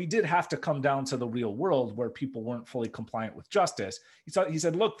that we did have to come down to the real world where people weren't fully compliant with justice. He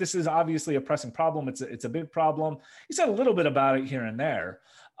said, look, this is obviously a pressing problem. It's a big problem. He said a little bit about it here and there.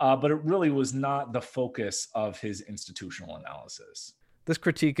 but it really was not the focus of his institutional analysis. This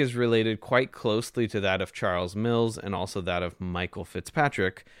critique is related quite closely to that of Charles Mills and also that of Michael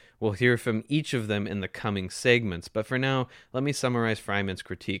Fitzpatrick. We'll hear from each of them in the coming segments, but for now, let me summarize Fryman's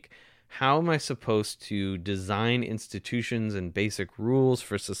critique. How am I supposed to design institutions and basic rules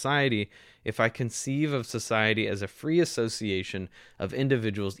for society if I conceive of society as a free association of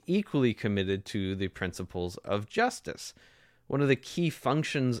individuals equally committed to the principles of justice? One of the key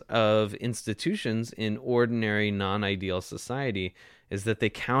functions of institutions in ordinary non-ideal society is that they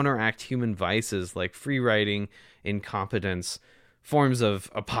counteract human vices like free riding, incompetence, forms of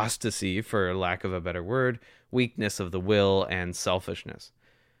apostasy, for lack of a better word, weakness of the will, and selfishness.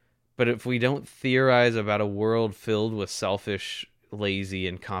 But if we don't theorize about a world filled with selfish, lazy,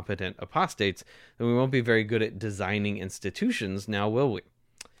 incompetent apostates, then we won't be very good at designing institutions, now will we?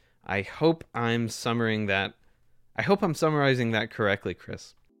 I hope I'm summarizing that correctly,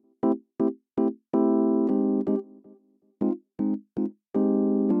 Chris.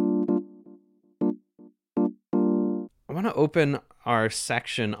 I want to open our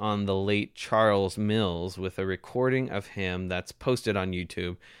section on the late Charles Mills with a recording of him that's posted on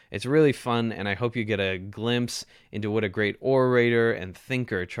YouTube. It's really fun, and I hope you get a glimpse into what a great orator and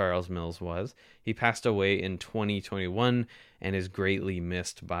thinker Charles Mills was. He passed away in 2021 and is greatly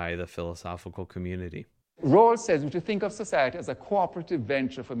missed by the philosophical community. Rawls says we should think of society as a cooperative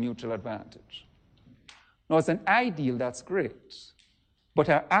venture for mutual advantage. Now, it's an ideal, that's great. But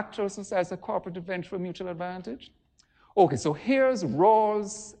our actual society is a cooperative venture for mutual advantage? Okay, so here's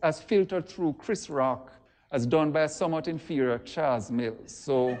Rawls as filtered through Chris Rock, as done by a somewhat inferior Charles Mills.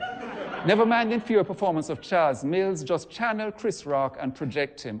 So never mind the inferior performance of Charles Mills, just channel Chris Rock and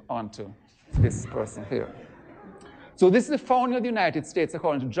project him onto this person here. So this is the founding of the United States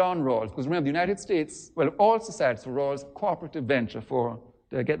according to John Rawls, because remember, the United States, well, all societies for Rawls, cooperative venture for,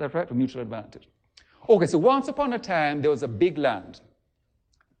 did I get that right, for mutual advantage. Okay, so once upon a time, there was a big land,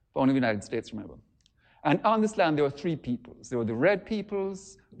 founding of the United States, remember. And on this land, there were three peoples. There were the red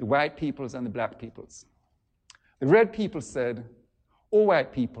peoples, the white peoples, and the black peoples. The red people said, "Oh,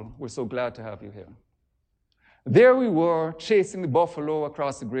 white people, we're so glad to have you here." There we were, chasing the buffalo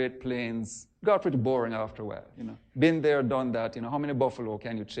across the Great Plains. Got pretty boring after a while, you know. Been there, done that, you know. How many buffalo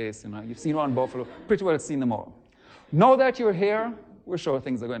can you chase, you know? You've seen one buffalo, pretty well seen them all. Now that you're here, we're sure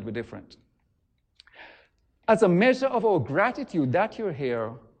things are going to be different. As a measure of our gratitude that you're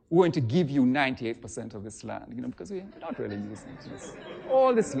here, we're going to give you 98% of this land, you know, because we're not really using it.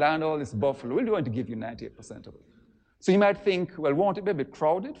 All this land, all this buffalo, we're going to give you 98% of it. So you might think, well, won't it be a bit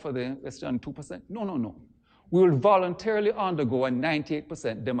crowded for the Western 2%? No, no, no. We will voluntarily undergo a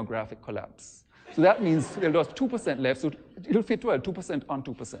 98% demographic collapse. So that means there's 2% left, so it'll fit well, 2% on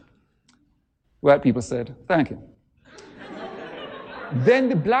 2%. White people said, "Thank you." Then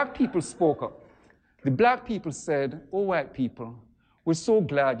the black people spoke up. The black people said, "Oh, white people, we're so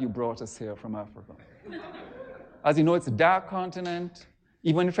glad you brought us here from Africa. As you know, it's a dark continent.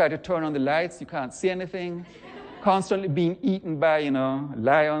 Even when you try to turn on the lights, you can't see anything. Constantly being eaten by, you know,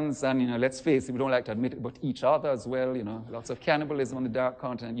 lions, and, you know, let's face it, we don't like to admit it, but each other as well, you know, lots of cannibalism on the dark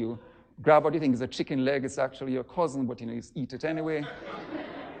continent. You grab what you think is a chicken leg, it's actually your cousin, but, you know, you eat it anyway.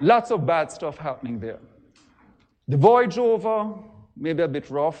 Lots of bad stuff happening there. The voyage over, maybe a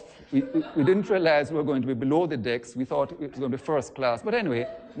bit rough. We didn't realize we were going to be below the decks. We thought it was going to be first class. But anyway,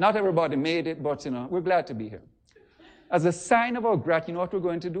 not everybody made it, but, you know, we're glad to be here. As a sign of our gratitude, you know what we're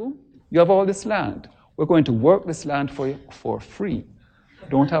going to do? You have all this land. We're going to work this land for you for free. You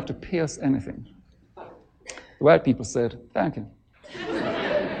don't have to pay us anything. The white people said, "Thank you."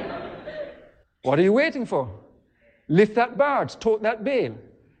 What are you waiting for? Lift that barge, tote that bale.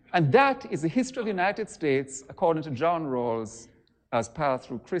 And that is the history of the United States, according to John Rawls, as passed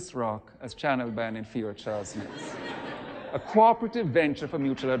through Chris Rock, as channeled by an inferior Charles Mills. A cooperative venture for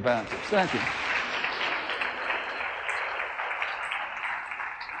mutual advantage. Thank you.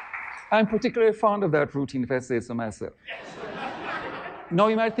 I'm particularly fond of that routine, if I say so myself. Now,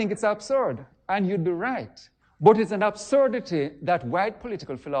 you might think it's absurd, and you'd be right. But it's an absurdity that white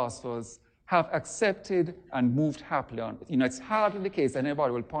political philosophers have accepted and moved happily on. You know, it's hardly the case that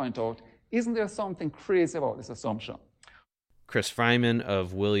anybody will point out, isn't there something crazy about this assumption? Chris Fryman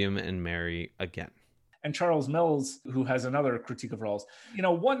of William and Mary again. And Charles Mills, who has another critique of Rawls. You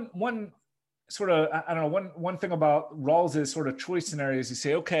know, one sort of, I don't know, one thing about Rawls' sort of choice scenarios, you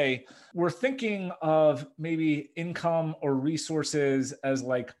say, okay, we're thinking of maybe income or resources as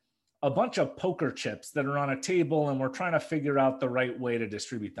like a bunch of poker chips that are on a table, and we're trying to figure out the right way to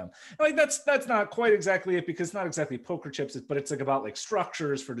distribute them. And like that's not quite exactly it, because it's not exactly poker chips, but it's like about like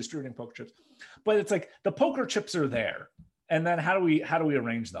structures for distributing poker chips. But it's like the poker chips are there, And then how do we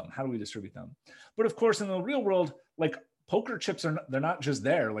arrange them? How do we distribute them? But of course, in the real world, like poker chips they're not just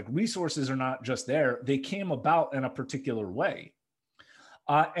there. Like resources are not just there. They came about in a particular way.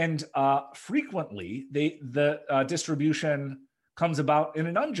 And frequently, the distribution comes about in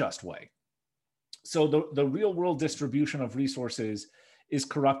an unjust way. So the real world distribution of resources is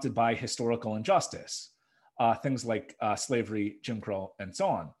corrupted by historical injustice, things like slavery, Jim Crow, and so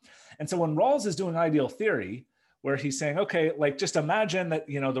on. And so when Rawls is doing ideal theory, where he's saying, okay, like just imagine that,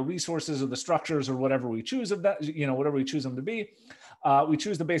 the resources or the structures or whatever we choose of that, whatever we choose them to be, we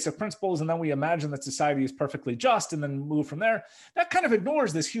choose the basic principles, and then we imagine that society is perfectly just and then move from there. That kind of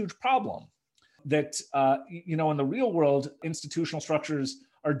ignores this huge problem that, in the real world, institutional structures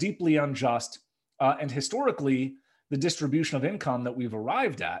are deeply unjust. And historically, the distribution of income that we've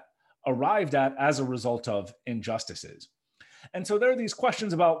arrived at as a result of injustices. And so there are these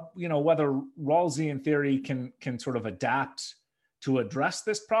questions about, whether Rawlsian theory can sort of adapt to address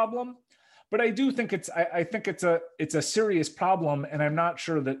this problem. But I do think it's a serious problem, and I'm not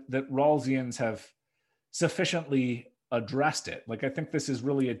sure that Rawlsians have sufficiently addressed it. Like, I think this is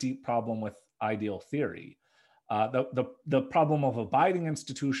really a deep problem with ideal theory, the problem of abiding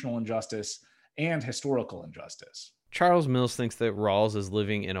institutional injustice and historical injustice. Charles Mills thinks that Rawls is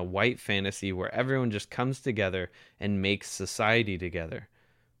living in a white fantasy where everyone just comes together and makes society together.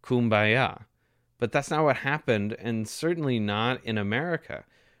 Kumbaya. But that's not what happened, and certainly not in America.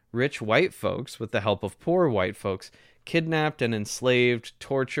 Rich white folks, with the help of poor white folks, kidnapped and enslaved,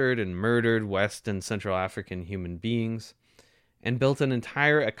 tortured and murdered West and Central African human beings, and built an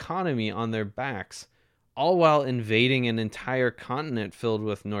entire economy on their backs, all while invading an entire continent filled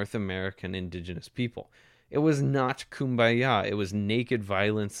with North American indigenous people. It was not kumbaya. It was naked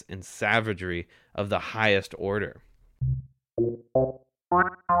violence and savagery of the highest order.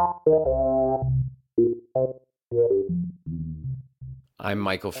 I'm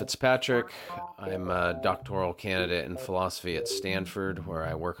Michael Fitzpatrick. I'm a doctoral candidate in philosophy at Stanford, where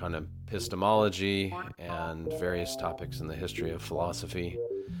I work on epistemology and various topics in the history of philosophy.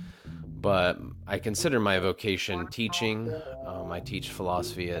 But I consider my vocation teaching. I teach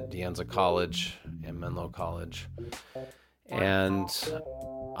philosophy at De Anza College and Menlo College. And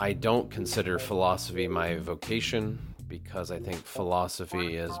I don't consider philosophy my vocation because I think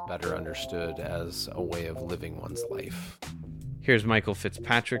philosophy is better understood as a way of living one's life. Here's Michael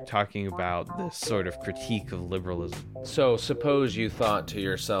Fitzpatrick talking about this sort of critique of liberalism. So suppose you thought to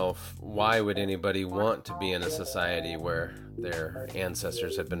yourself, why would anybody want to be in a society where their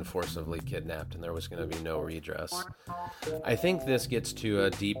ancestors had been forcibly kidnapped and there was going to be no redress? I think this gets to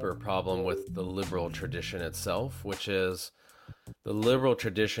a deeper problem with the liberal tradition itself, which is the liberal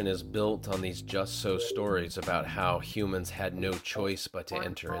tradition is built on these just-so stories about how humans had no choice but to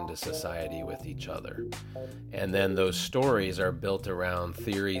enter into society with each other. And then those stories are built around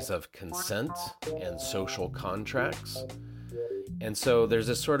theories of consent and social contracts. And so there's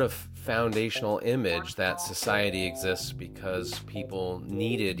this sort of foundational image that society exists because people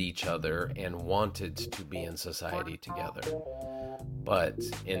needed each other and wanted to be in society together. But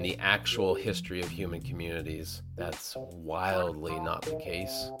in the actual history of human communities, that's wildly not the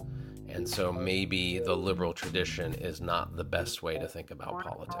case. And so maybe the liberal tradition is not the best way to think about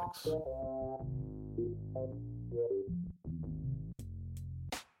politics.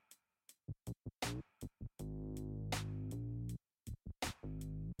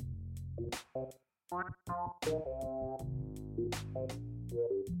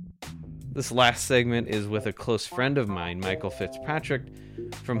 This last segment is with a close friend of mine, Michael Fitzpatrick,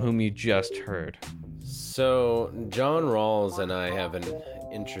 from whom you just heard. So, John Rawls and I have an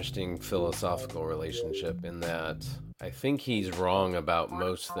interesting philosophical relationship in that I think he's wrong about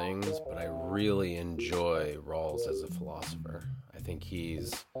most things, but I really enjoy Rawls as a philosopher. I think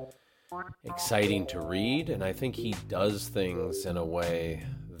he's exciting to read, and I think he does things in a way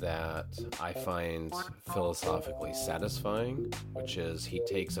that I find philosophically satisfying, which is he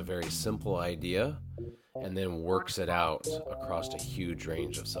takes a very simple idea and then works it out across a huge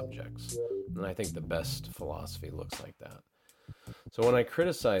range of subjects. And I think the best philosophy looks like that. So when I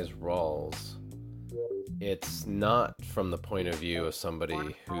criticize Rawls, it's not from the point of view of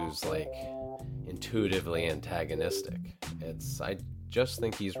somebody who's like intuitively antagonistic. I just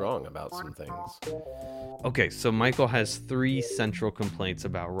think he's wrong about some things. Okay, so Michael has 3 central complaints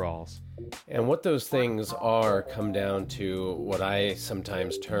about Rawls. And what those things are come down to what I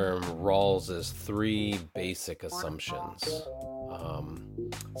sometimes term Rawls's 3 basic assumptions.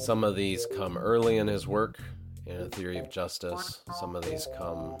 Some of these come early in his work in A Theory of Justice. Some of these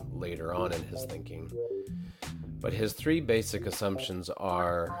come later on in his thinking. But his three basic assumptions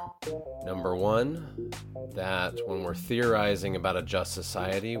are, number one, that when we're theorizing about a just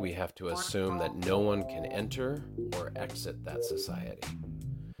society, we have to assume that no one can enter or exit that society.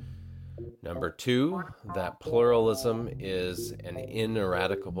 Number two, that pluralism is an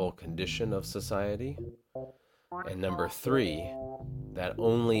ineradicable condition of society. And number three, that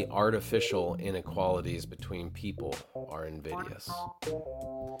only artificial inequalities between people are invidious.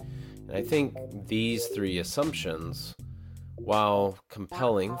 And I think these three assumptions, while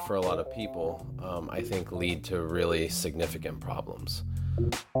compelling for a lot of people, I think lead to really significant problems.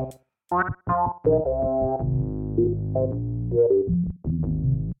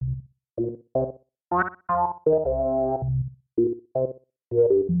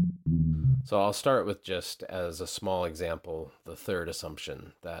 So I'll start with, just as a small example, the third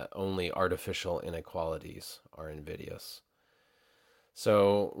assumption, that only artificial inequalities are invidious.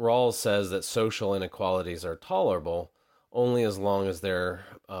 So Rawls says that social inequalities are tolerable only as long as they're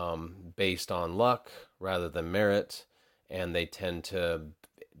based on luck rather than merit, and they tend to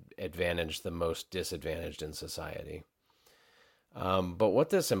advantage the most disadvantaged in society. But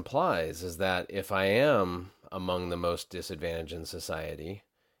what this implies is that if I am among the most disadvantaged in society,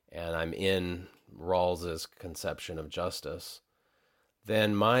 and I'm in Rawls's conception of justice,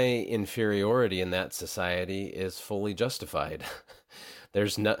 then my inferiority in that society is fully justified.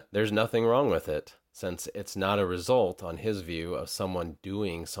 There's nothing wrong with it, since it's not a result, on his view, of someone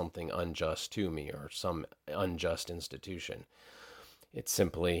doing something unjust to me or some unjust institution. It's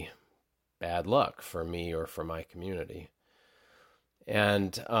simply bad luck for me or for my community.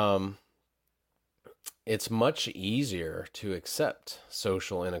 And it's much easier to accept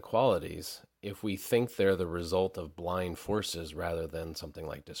social inequalities if we think they're the result of blind forces rather than something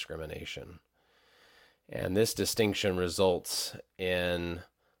like discrimination. And this distinction results in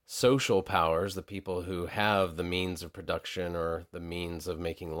social powers, the people who have the means of production or the means of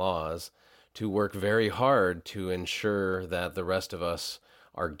making laws, to work very hard to ensure that the rest of us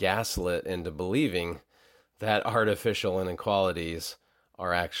are gaslit into believing that artificial inequalities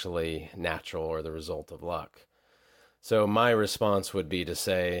are actually natural or the result of luck. So my response would be to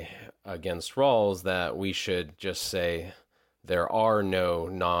say against Rawls that we should just say there are no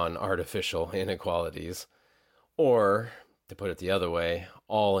non-artificial inequalities, or, to put it the other way,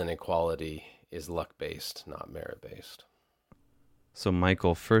 all inequality is luck-based, not merit-based. So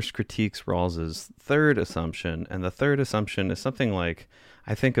Michael first critiques Rawls's third assumption, and the third assumption is something like,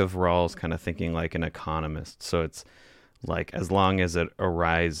 I think of Rawls kind of thinking like an economist. So it's like, as long as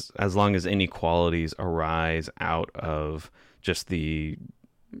inequalities arise out of just the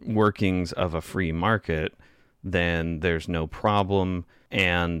workings of a free market, then there's no problem,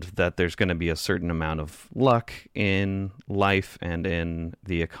 and that there's going to be a certain amount of luck in life and in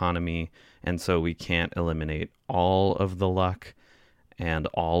the economy, and so we can't eliminate all of the luck and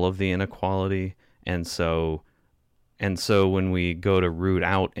all of the inequality. And so when we go to root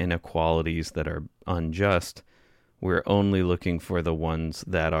out inequalities that are unjust, we're only looking for the ones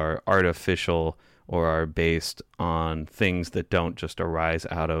that are artificial or are based on things that don't just arise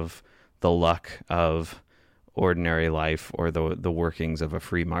out of the luck of ordinary life or the workings of a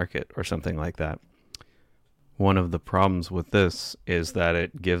free market or something like that. One of the problems with this is that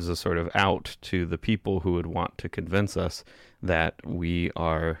it gives a sort of out to the people who would want to convince us that we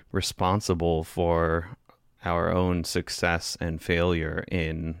are responsible for our own success and failure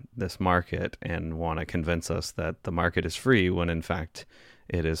in this market, and want to convince us that the market is free when in fact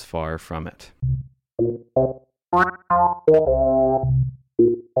it is far from it.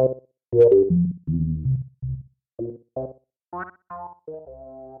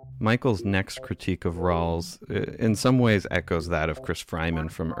 Michael's next critique of Rawls in some ways echoes that of Chris Freiman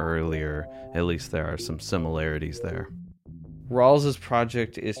from earlier. At least there are some similarities there. Rawls's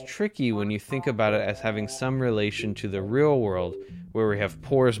project is tricky when you think about it as having some relation to the real world, where we have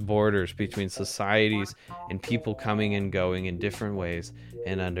porous borders between societies and people coming and going in different ways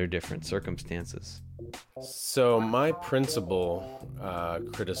and under different circumstances. So my principal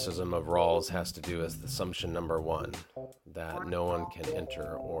criticism of Rawls has to do with assumption number one, that no one can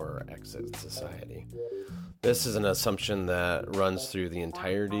enter or exit society. This is an assumption that runs through the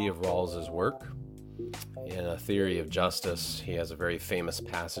entirety of Rawls's work. In A Theory of Justice, he has a very famous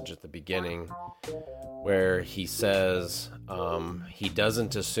passage at the beginning where he says he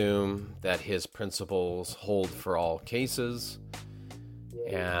doesn't assume that his principles hold for all cases,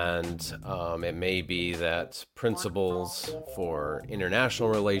 and it may be that principles for international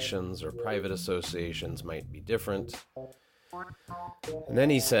relations or private associations might be different, And then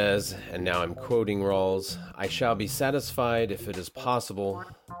he says, and now I'm quoting Rawls, "I shall be satisfied if it is possible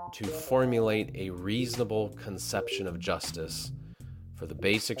to formulate a reasonable conception of justice for the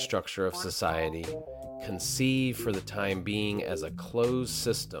basic structure of society, conceived for the time being as a closed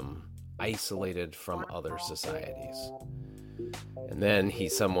system isolated from other societies." And then he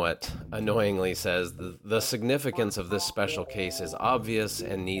somewhat annoyingly says, the significance of this special case is obvious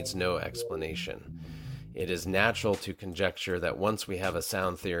and needs no explanation. It is natural to conjecture that once we have a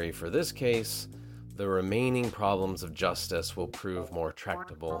sound theory for this case, the remaining problems of justice will prove more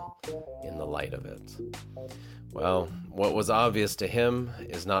tractable in the light of it. Well, what was obvious to him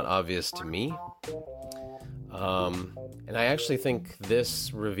is not obvious to me. And I actually think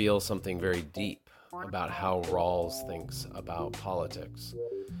this reveals something very deep about how Rawls thinks about politics.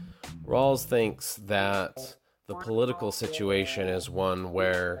 Rawls thinks that the political situation is one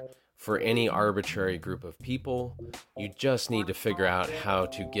where, for any arbitrary group of people, you just need to figure out how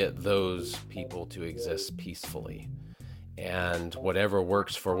to get those people to exist peacefully. And whatever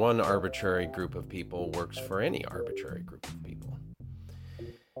works for one arbitrary group of people works for any arbitrary group of people.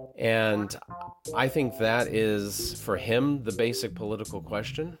 And I think that is, for him, the basic political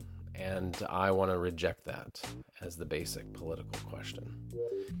question. And I want to reject that as the basic political question.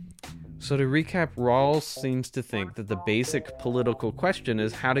 So to recap, Rawls seems to think that the basic political question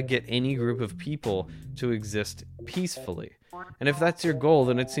is how to get any group of people to exist peacefully. And if that's your goal,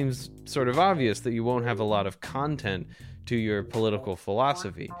 then it seems sort of obvious that you won't have a lot of content to your political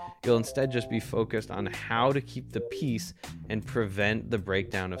philosophy. You'll instead just be focused on how to keep the peace and prevent the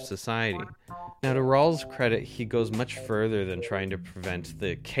breakdown of society. Now, to Rawls' credit, he goes much further than trying to prevent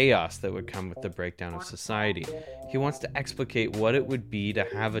the chaos that would come with the breakdown of society. He wants to explicate what it would be to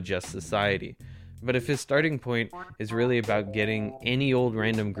have a just society. But if his starting point is really about getting any old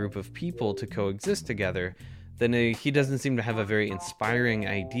random group of people to coexist together, then he doesn't seem to have a very inspiring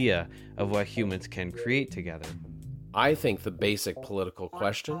idea of what humans can create together. I think the basic political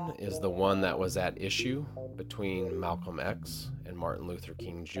question is the one that was at issue between Malcolm X and Martin Luther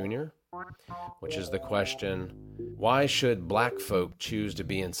King Jr., which is the question, why should black folk choose to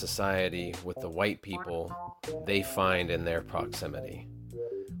be in society with the white people they find in their proximity?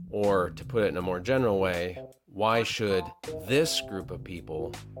 Or, to put it in a more general way, why should this group of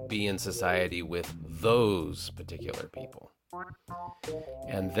people be in society with those particular people?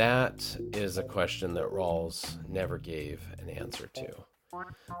 And that is a question that Rawls never gave an answer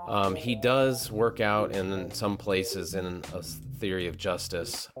to. He does work out in some places in a theory of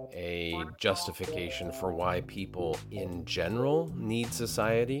justice a justification for why people in general need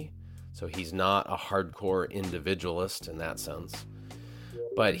society. So he's not a hardcore individualist in that sense.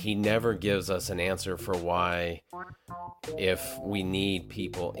 But he never gives us an answer for why, if we need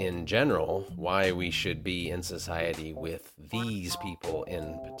people in general, why we should be in society with these people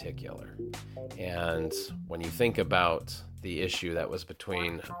in particular. And when you think about the issue that was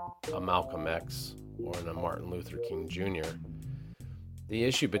between a Malcolm X or a Martin Luther King Jr., the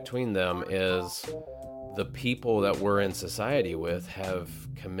issue between them is the people that we're in society with have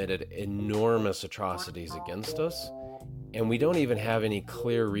committed enormous atrocities against us. And we don't even have any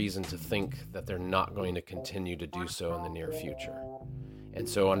clear reason to think that they're not going to continue to do so in the near future. And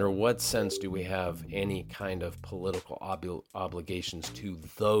so under what sense do we have any kind of political obligations to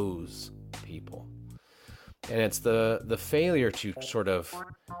those people? And it's the failure to sort of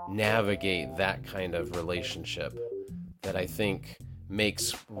navigate that kind of relationship that I think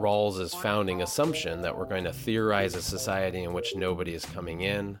makes Rawls's founding assumption that we're going to theorize a society in which nobody is coming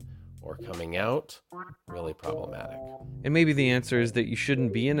in or coming out really problematic. And maybe the answer is that you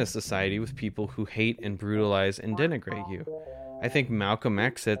shouldn't be in a society with people who hate and brutalize and denigrate you. I think Malcolm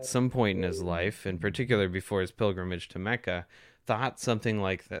X at some point in his life, in particular before his pilgrimage to Mecca, thought something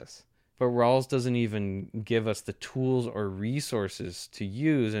like this. But Rawls doesn't even give us the tools or resources to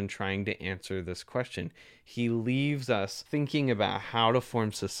use in trying to answer this question. He leaves us thinking about how to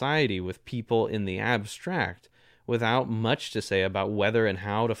form society with people in the abstract, without much to say about whether and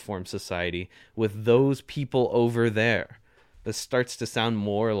how to form society with those people over there. This starts to sound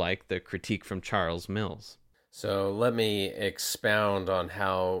more like the critique from Charles Mills. So let me expound on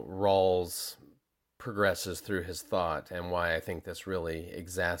how Rawls progresses through his thought and why I think this really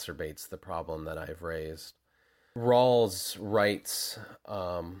exacerbates the problem that I've raised. Rawls writes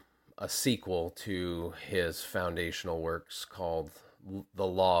a sequel to his foundational works called The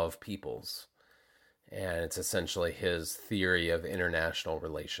Law of Peoples. And it's essentially his theory of international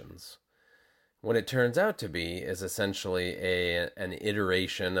relations. What it turns out to be is essentially an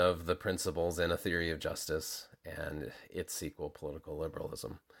iteration of the principles in A Theory of Justice and its sequel, Political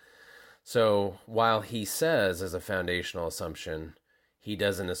Liberalism. So while he says as a foundational assumption, he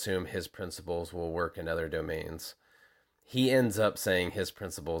doesn't assume his principles will work in other domains, he ends up saying his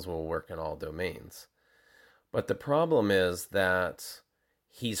principles will work in all domains. But the problem is that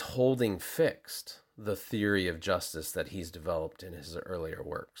he's holding fixed the theory of justice that he's developed in his earlier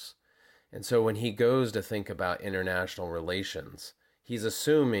works. And so when he goes to think about international relations, he's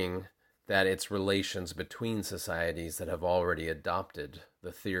assuming that it's relations between societies that have already adopted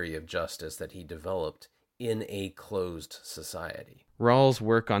the theory of justice that he developed in a closed society. Rawls'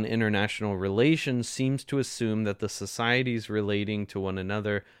 work on international relations seems to assume that the societies relating to one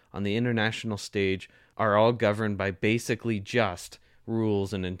another on the international stage are all governed by basically just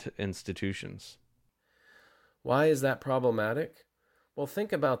rules and institutions. Why is that problematic? Well,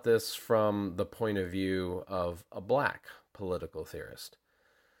 think about this from the point of view of a black political theorist.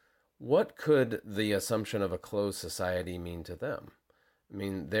 What could the assumption of a closed society mean to them? I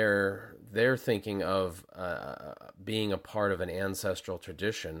mean, they're thinking of being a part of an ancestral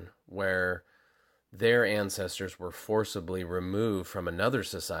tradition where their ancestors were forcibly removed from another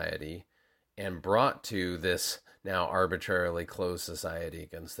society and brought to this now arbitrarily closed society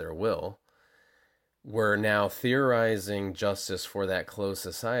against their will. We're now theorizing justice for that closed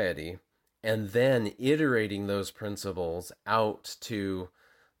society and then iterating those principles out to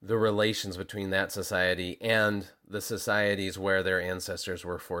the relations between that society and the societies where their ancestors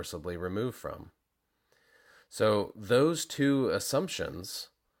were forcibly removed from. So those two assumptions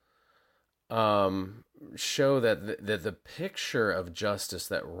show that the picture of justice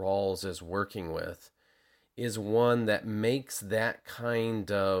that Rawls is working with is one that makes that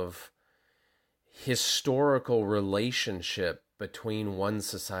kind of historical relationship between one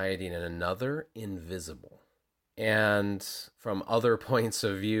society and another invisible. And from other points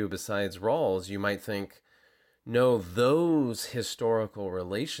of view besides Rawls, you might think, no, those historical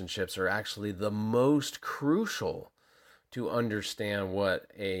relationships are actually the most crucial to understand what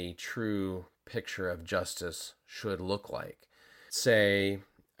a true picture of justice should look like. Say,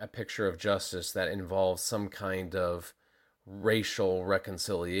 a picture of justice that involves some kind of racial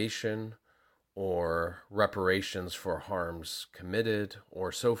reconciliation or reparations for harms committed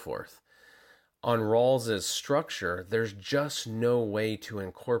or so forth. On Rawls's structure, there's just no way to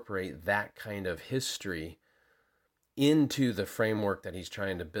incorporate that kind of history into the framework that he's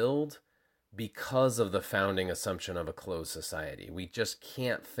trying to build because of the founding assumption of a closed society. We just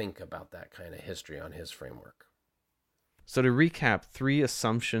can't think about that kind of history on his framework. So to recap, 3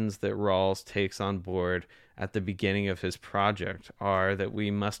 assumptions that Rawls takes on board at the beginning of his project are that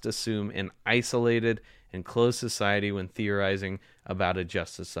we must assume an isolated and closed society when theorizing about a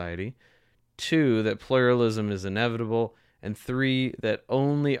just society. 2, that pluralism is inevitable. And 3, that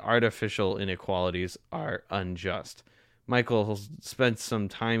only artificial inequalities are unjust. Michael spent some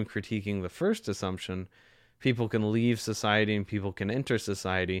time critiquing the first assumption. People can leave society and people can enter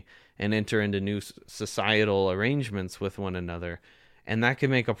society and enter into new societal arrangements with one another. And that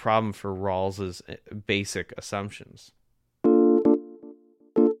can make a problem for Rawls's basic assumptions.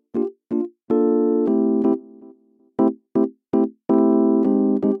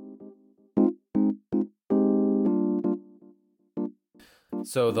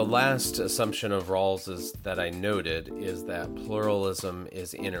 So the last assumption of Rawls's that I noted is that pluralism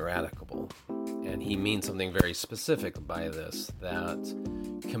is ineradicable. And he means something very specific by this, that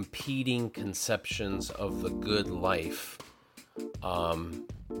competing conceptions of the good life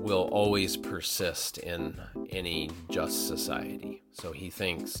will always persist in any just society. So he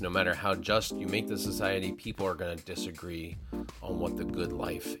thinks no matter how just you make the society, people are going to disagree on what the good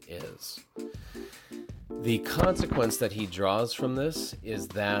life is. The consequence that he draws from this is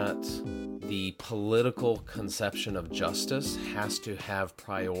that the political conception of justice has to have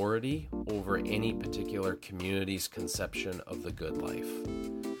priority over any particular community's conception of the good life.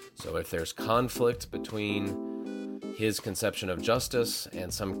 So if there's conflict between his conception of justice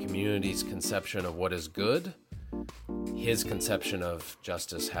and some community's conception of what is good, his conception of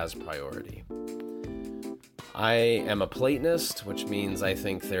justice has priority. I am a Platonist, which means I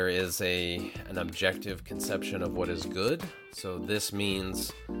think there is an objective conception of what is good. So this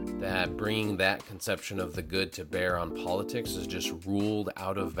means that bringing that conception of the good to bear on politics is just ruled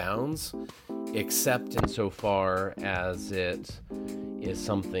out of bounds, except insofar as it is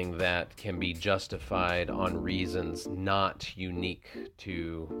something that can be justified on reasons not unique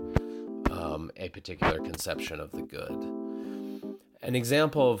to a particular conception of the good. An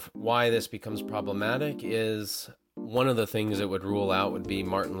example of why this becomes problematic is one of the things it would rule out would be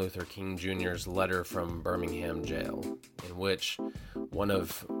Martin Luther King Jr.'s letter from Birmingham jail, in which one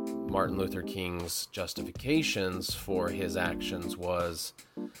of Martin Luther King's justifications for his actions was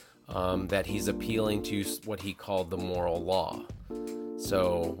that he's appealing to what he called the moral law.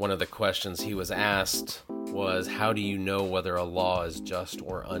 So one of the questions he was asked was, how do you know whether a law is just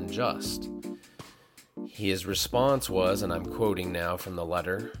or unjust? His response was, and I'm quoting now from the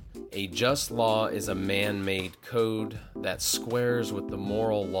letter, "A just law is a man-made code that squares with the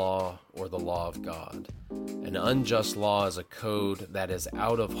moral law or the law of God. An unjust law is a code that is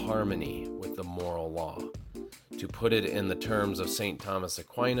out of harmony with the moral law. To put it in the terms of St. Thomas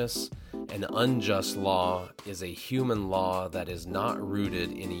Aquinas, an unjust law is a human law that is not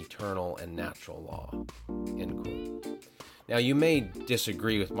rooted in eternal and natural law." End quote. Now, you may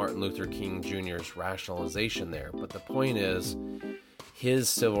disagree with Martin Luther King Jr.'s rationalization there, but the point is, his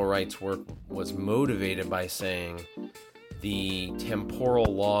civil rights work was motivated by saying the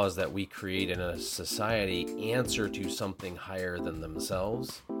temporal laws that we create in a society answer to something higher than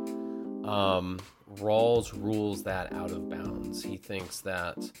themselves. Rawls rules that out of bounds. He thinks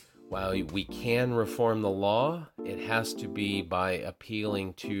that while we can reform the law, it has to be by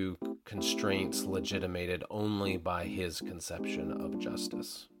appealing to constraints legitimated only by his conception of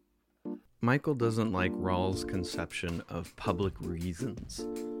justice. Michael doesn't like Rawls' conception of public reasons,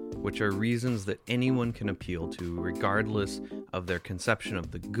 which are reasons that anyone can appeal to regardless of their conception of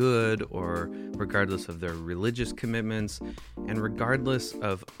the good or regardless of their religious commitments and regardless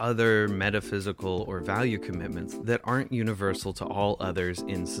of other metaphysical or value commitments that aren't universal to all others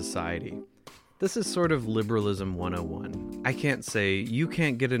in society. This is sort of liberalism 101. I can't say you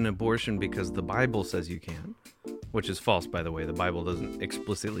can't get an abortion because the Bible says you can, which is false, by the way. The Bible doesn't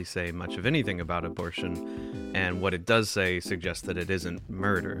explicitly say much of anything about abortion, and what it does say suggests that it isn't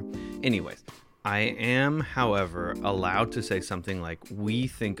murder. Anyways, I am, however, allowed to say something like, we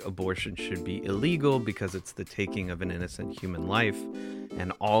think abortion should be illegal because it's the taking of an innocent human life,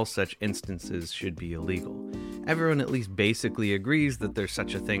 and all such instances should be illegal. Everyone at least basically agrees that there's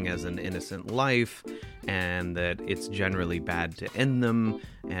such a thing as an innocent life, and that it's generally bad to end them,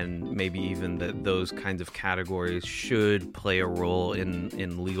 and maybe even that those kinds of categories should play a role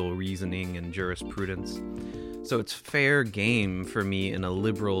in legal reasoning and jurisprudence. So it's fair game for me in a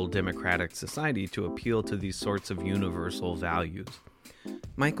liberal democratic society to appeal to these sorts of universal values.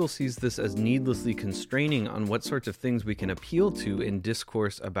 Michael sees this as needlessly constraining on what sorts of things we can appeal to in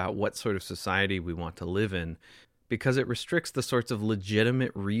discourse about what sort of society we want to live in, because it restricts the sorts of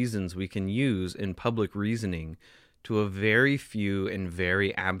legitimate reasons we can use in public reasoning to a very few and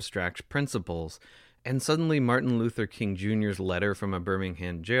very abstract principles, and suddenly Martin Luther King Jr.'s letter from a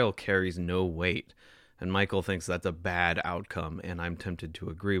Birmingham jail carries no weight. And Michael thinks that's a bad outcome, and I'm tempted to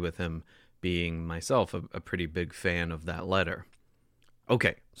agree with him, being myself a pretty big fan of that letter.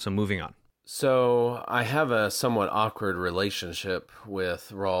 Okay, so moving on. So I have a somewhat awkward relationship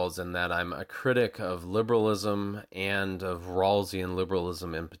with Rawls in that I'm a critic of liberalism and of Rawlsian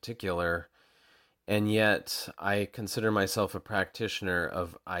liberalism in particular, and yet I consider myself a practitioner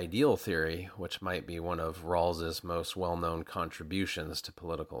of ideal theory, which might be one of Rawls's most well-known contributions to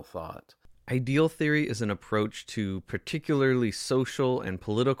political thought. Ideal theory is an approach to particularly social and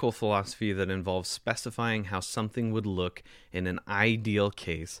political philosophy that involves specifying how something would look in an ideal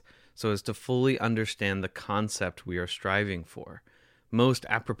case so as to fully understand the concept we are striving for. Most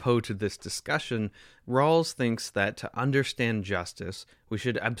apropos to this discussion, Rawls thinks that to understand justice, we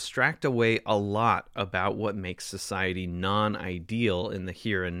should abstract away a lot about what makes society non-ideal in the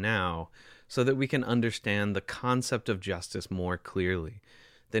here and now so that we can understand the concept of justice more clearly.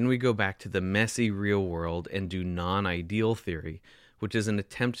 Then we go back to the messy real world and do non-ideal theory, which is an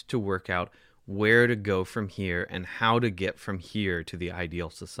attempt to work out where to go from here and how to get from here to the ideal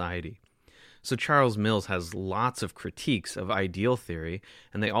society. So Charles Mills has lots of critiques of ideal theory,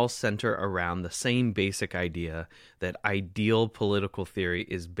 and they all center around the same basic idea that ideal political theory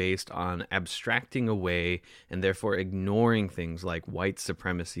is based on abstracting away and therefore ignoring things like white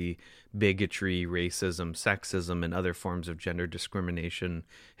supremacy, bigotry, racism, sexism, and other forms of gender discrimination,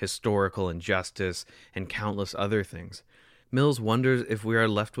 historical injustice, and countless other things. Mills wonders if we are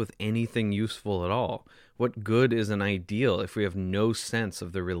left with anything useful at all. What good is an ideal if we have no sense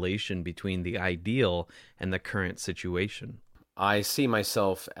of the relation between the ideal and the current situation? I see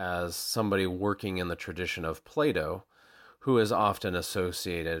myself as somebody working in the tradition of Plato, who is often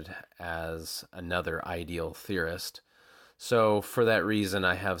associated as another ideal theorist. So for that reason,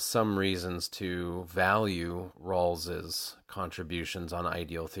 I have some reasons to value Rawls's contributions on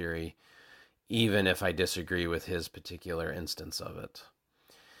ideal theory, even if I disagree with his particular instance of it.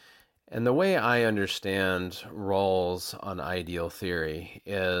 And the way I understand Rawls on ideal theory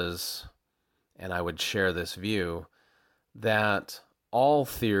is, and I would share this view, that all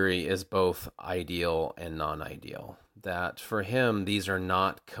theory is both ideal and non-ideal. that for him, these are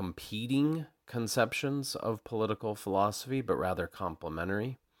not competing conceptions of political philosophy, but rather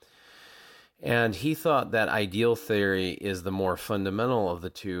complementary. And he thought that ideal theory is the more fundamental of the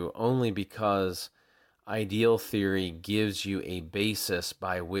two, only because ideal theory gives you a basis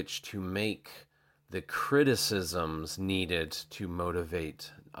by which to make the criticisms needed to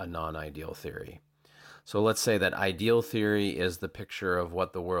motivate a non-ideal theory. So let's say that ideal theory is the picture of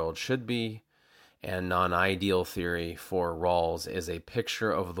what the world should be, and non-ideal theory for Rawls is a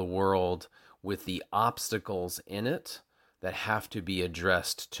picture of the world with the obstacles in it that have to be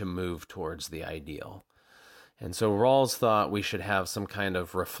addressed to move towards the ideal. And so Rawls thought we should have some kind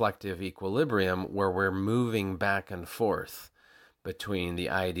of reflective equilibrium where we're moving back and forth between the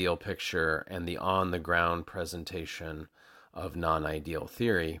ideal picture and the on-the-ground presentation of non-ideal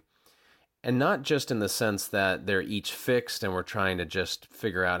theory. And not just in the sense that they're each fixed and we're trying to just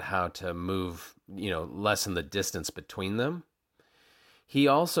figure out how to move, lessen the distance between them. He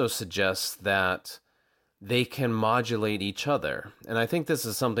also suggests that they can modulate each other. And I think this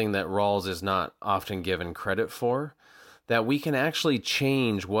is something that Rawls is not often given credit for, that we can actually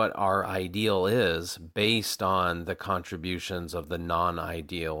change what our ideal is based on the contributions of the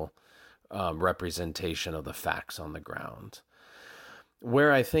non-ideal representation of the facts on the ground.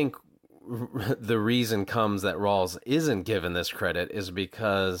 Where I think the reason comes that Rawls isn't given this credit is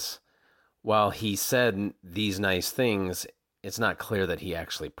because while he said these nice things, it's not clear that he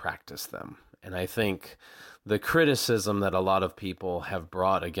actually practiced them. And I think the criticism that a lot of people have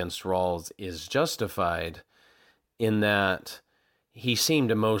brought against Rawls is justified in that he seemed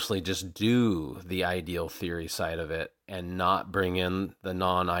to mostly just do the ideal theory side of it and not bring in the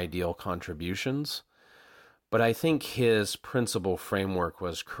non-ideal contributions. But I think his principal framework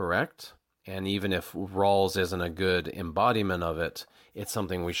was correct. And even if Rawls isn't a good embodiment of it, it's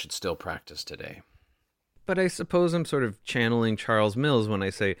something we should still practice today. But I suppose I'm sort of channeling Charles Mills when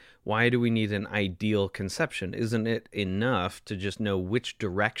I say, why do we need an ideal conception? Isn't it enough to just know which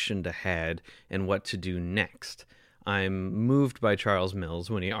direction to head and what to do next? I'm moved by Charles Mills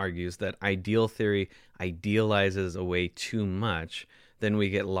when he argues that ideal theory idealizes away too much. Then we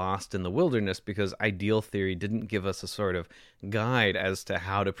get lost in the wilderness because ideal theory didn't give us a sort of guide as to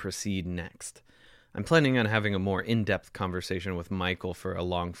how to proceed next. I'm planning on having a more in-depth conversation with Michael for a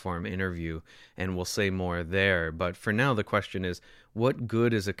long-form interview, and we'll say more there. But for now, the question is, what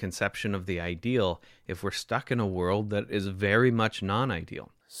good is a conception of the ideal if we're stuck in a world that is very much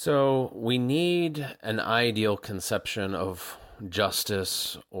non-ideal? So we need an ideal conception of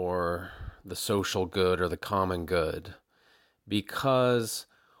justice or the social good or the common good, because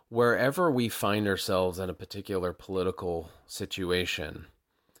wherever we find ourselves in a particular political situation,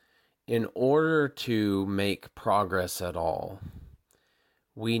 in order to make progress at all,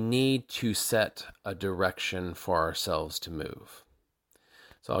 we need to set a direction for ourselves to move.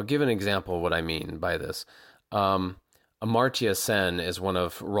 So I'll give an example of what I mean by this. Amartya Sen is one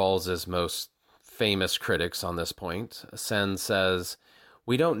of Rawls's most famous critics on this point. Sen says,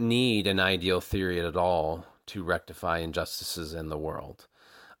 we don't need an ideal theory at all to rectify injustices in the world.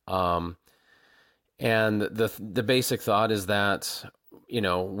 And the basic thought is that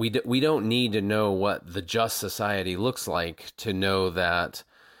we don't need to know what the just society looks like to know that,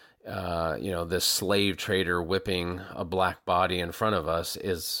 this slave trader whipping a black body in front of us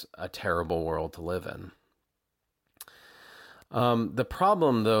is a terrible world to live in. The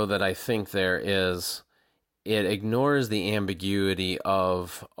problem, though, that I think there is, it ignores the ambiguity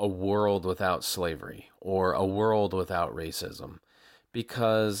of a world without slavery or a world without racism,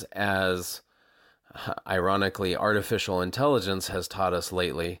 because as ironically, artificial intelligence has taught us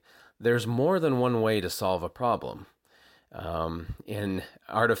lately, there's more than one way to solve a problem. In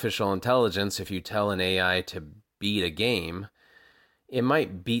artificial intelligence, if you tell an AI to beat a game, it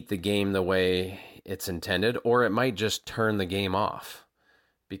might beat the game the way it's intended, or it might just turn the game off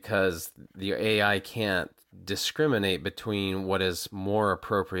because the AI can't discriminate between what is more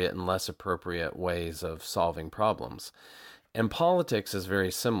appropriate and less appropriate ways of solving problems. And politics is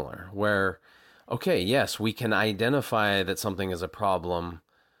very similar, where okay, yes, we can identify that something is a problem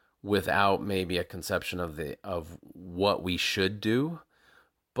without maybe a conception of what we should do,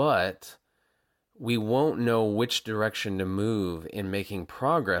 but we won't know which direction to move in making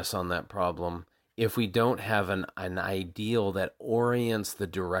progress on that problem if we don't have an ideal that orients the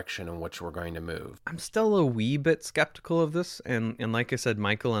direction in which we're going to move. I'm still a wee bit skeptical of this, and like I said,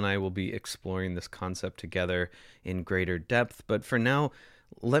 Michael and I will be exploring this concept together in greater depth, but for now,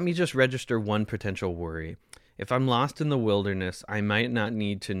 let me just register one potential worry. If I'm lost in the wilderness, I might not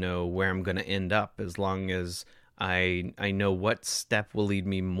need to know where I'm going to end up as long as I know what step will lead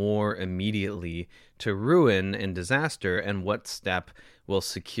me more immediately to ruin and disaster, and what step will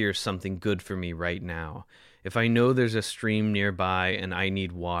secure something good for me right now. If I know there's a stream nearby and I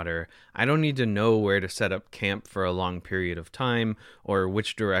need water, I don't need to know where to set up camp for a long period of time or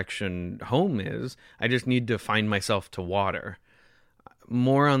which direction home is. I just need to find myself to water.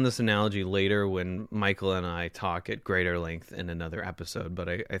 More on this analogy later when Michael and I talk at greater length in another episode, but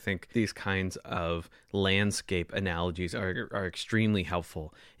I think these kinds of landscape analogies are extremely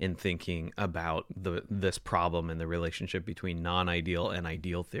helpful in thinking about this problem and the relationship between non-ideal and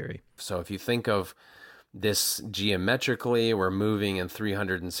ideal theory. So if you think of this geometrically, we're moving in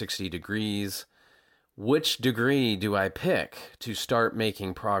 360 degrees. Which degree do I pick to start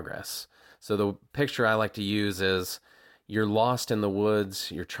making progress? So the picture I like to use is you're lost in the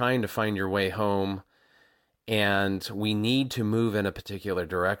woods, you're trying to find your way home, and we need to move in a particular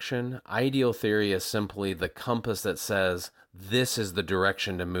direction. Ideal theory is simply the compass that says this is the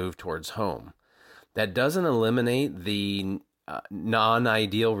direction to move towards home. That doesn't eliminate the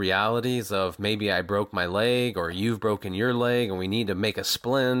non-ideal realities of maybe I broke my leg or you've broken your leg and we need to make a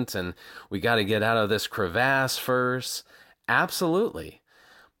splint and we got to get out of this crevasse first. Absolutely.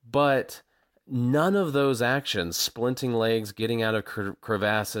 But none of those actions, splinting legs, getting out of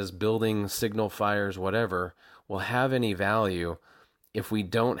crevasses, building signal fires, whatever, will have any value if we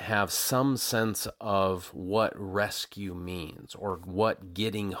don't have some sense of what rescue means or what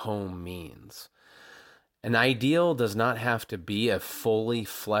getting home means. An ideal does not have to be a fully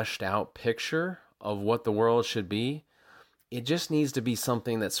fleshed out picture of what the world should be. It just needs to be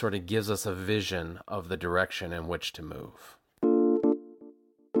something that sort of gives us a vision of the direction in which to move.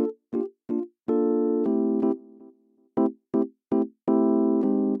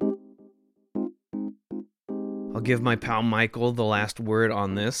 I'll give my pal Michael the last word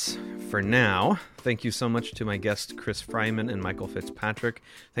on this. For now, thank you so much to my guests Chris Freiman and Michael Fitzpatrick.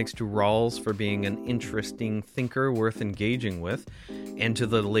 Thanks to Rawls for being an interesting thinker worth engaging with. And to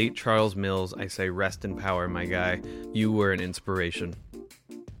the late Charles Mills, I say rest in power, my guy. You were an inspiration.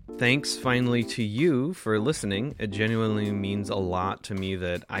 Thanks finally to you for listening. It genuinely means a lot to me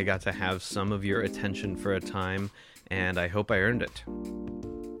that I got to have some of your attention for a time, and I hope I earned it.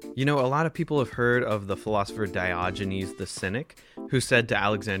 You know, a lot of people have heard of the philosopher Diogenes the Cynic, who said to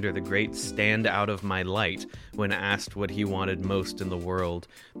Alexander the Great, "Stand out of my light," when asked what he wanted most in the world.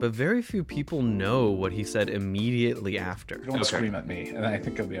 But very few people know what he said immediately after. Don't scream at me, and I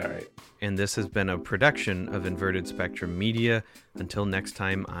think I'll be all right. And this has been a production of Inverted Spectrum Media. Until next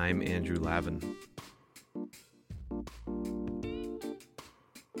time, I'm Andrew Lavin.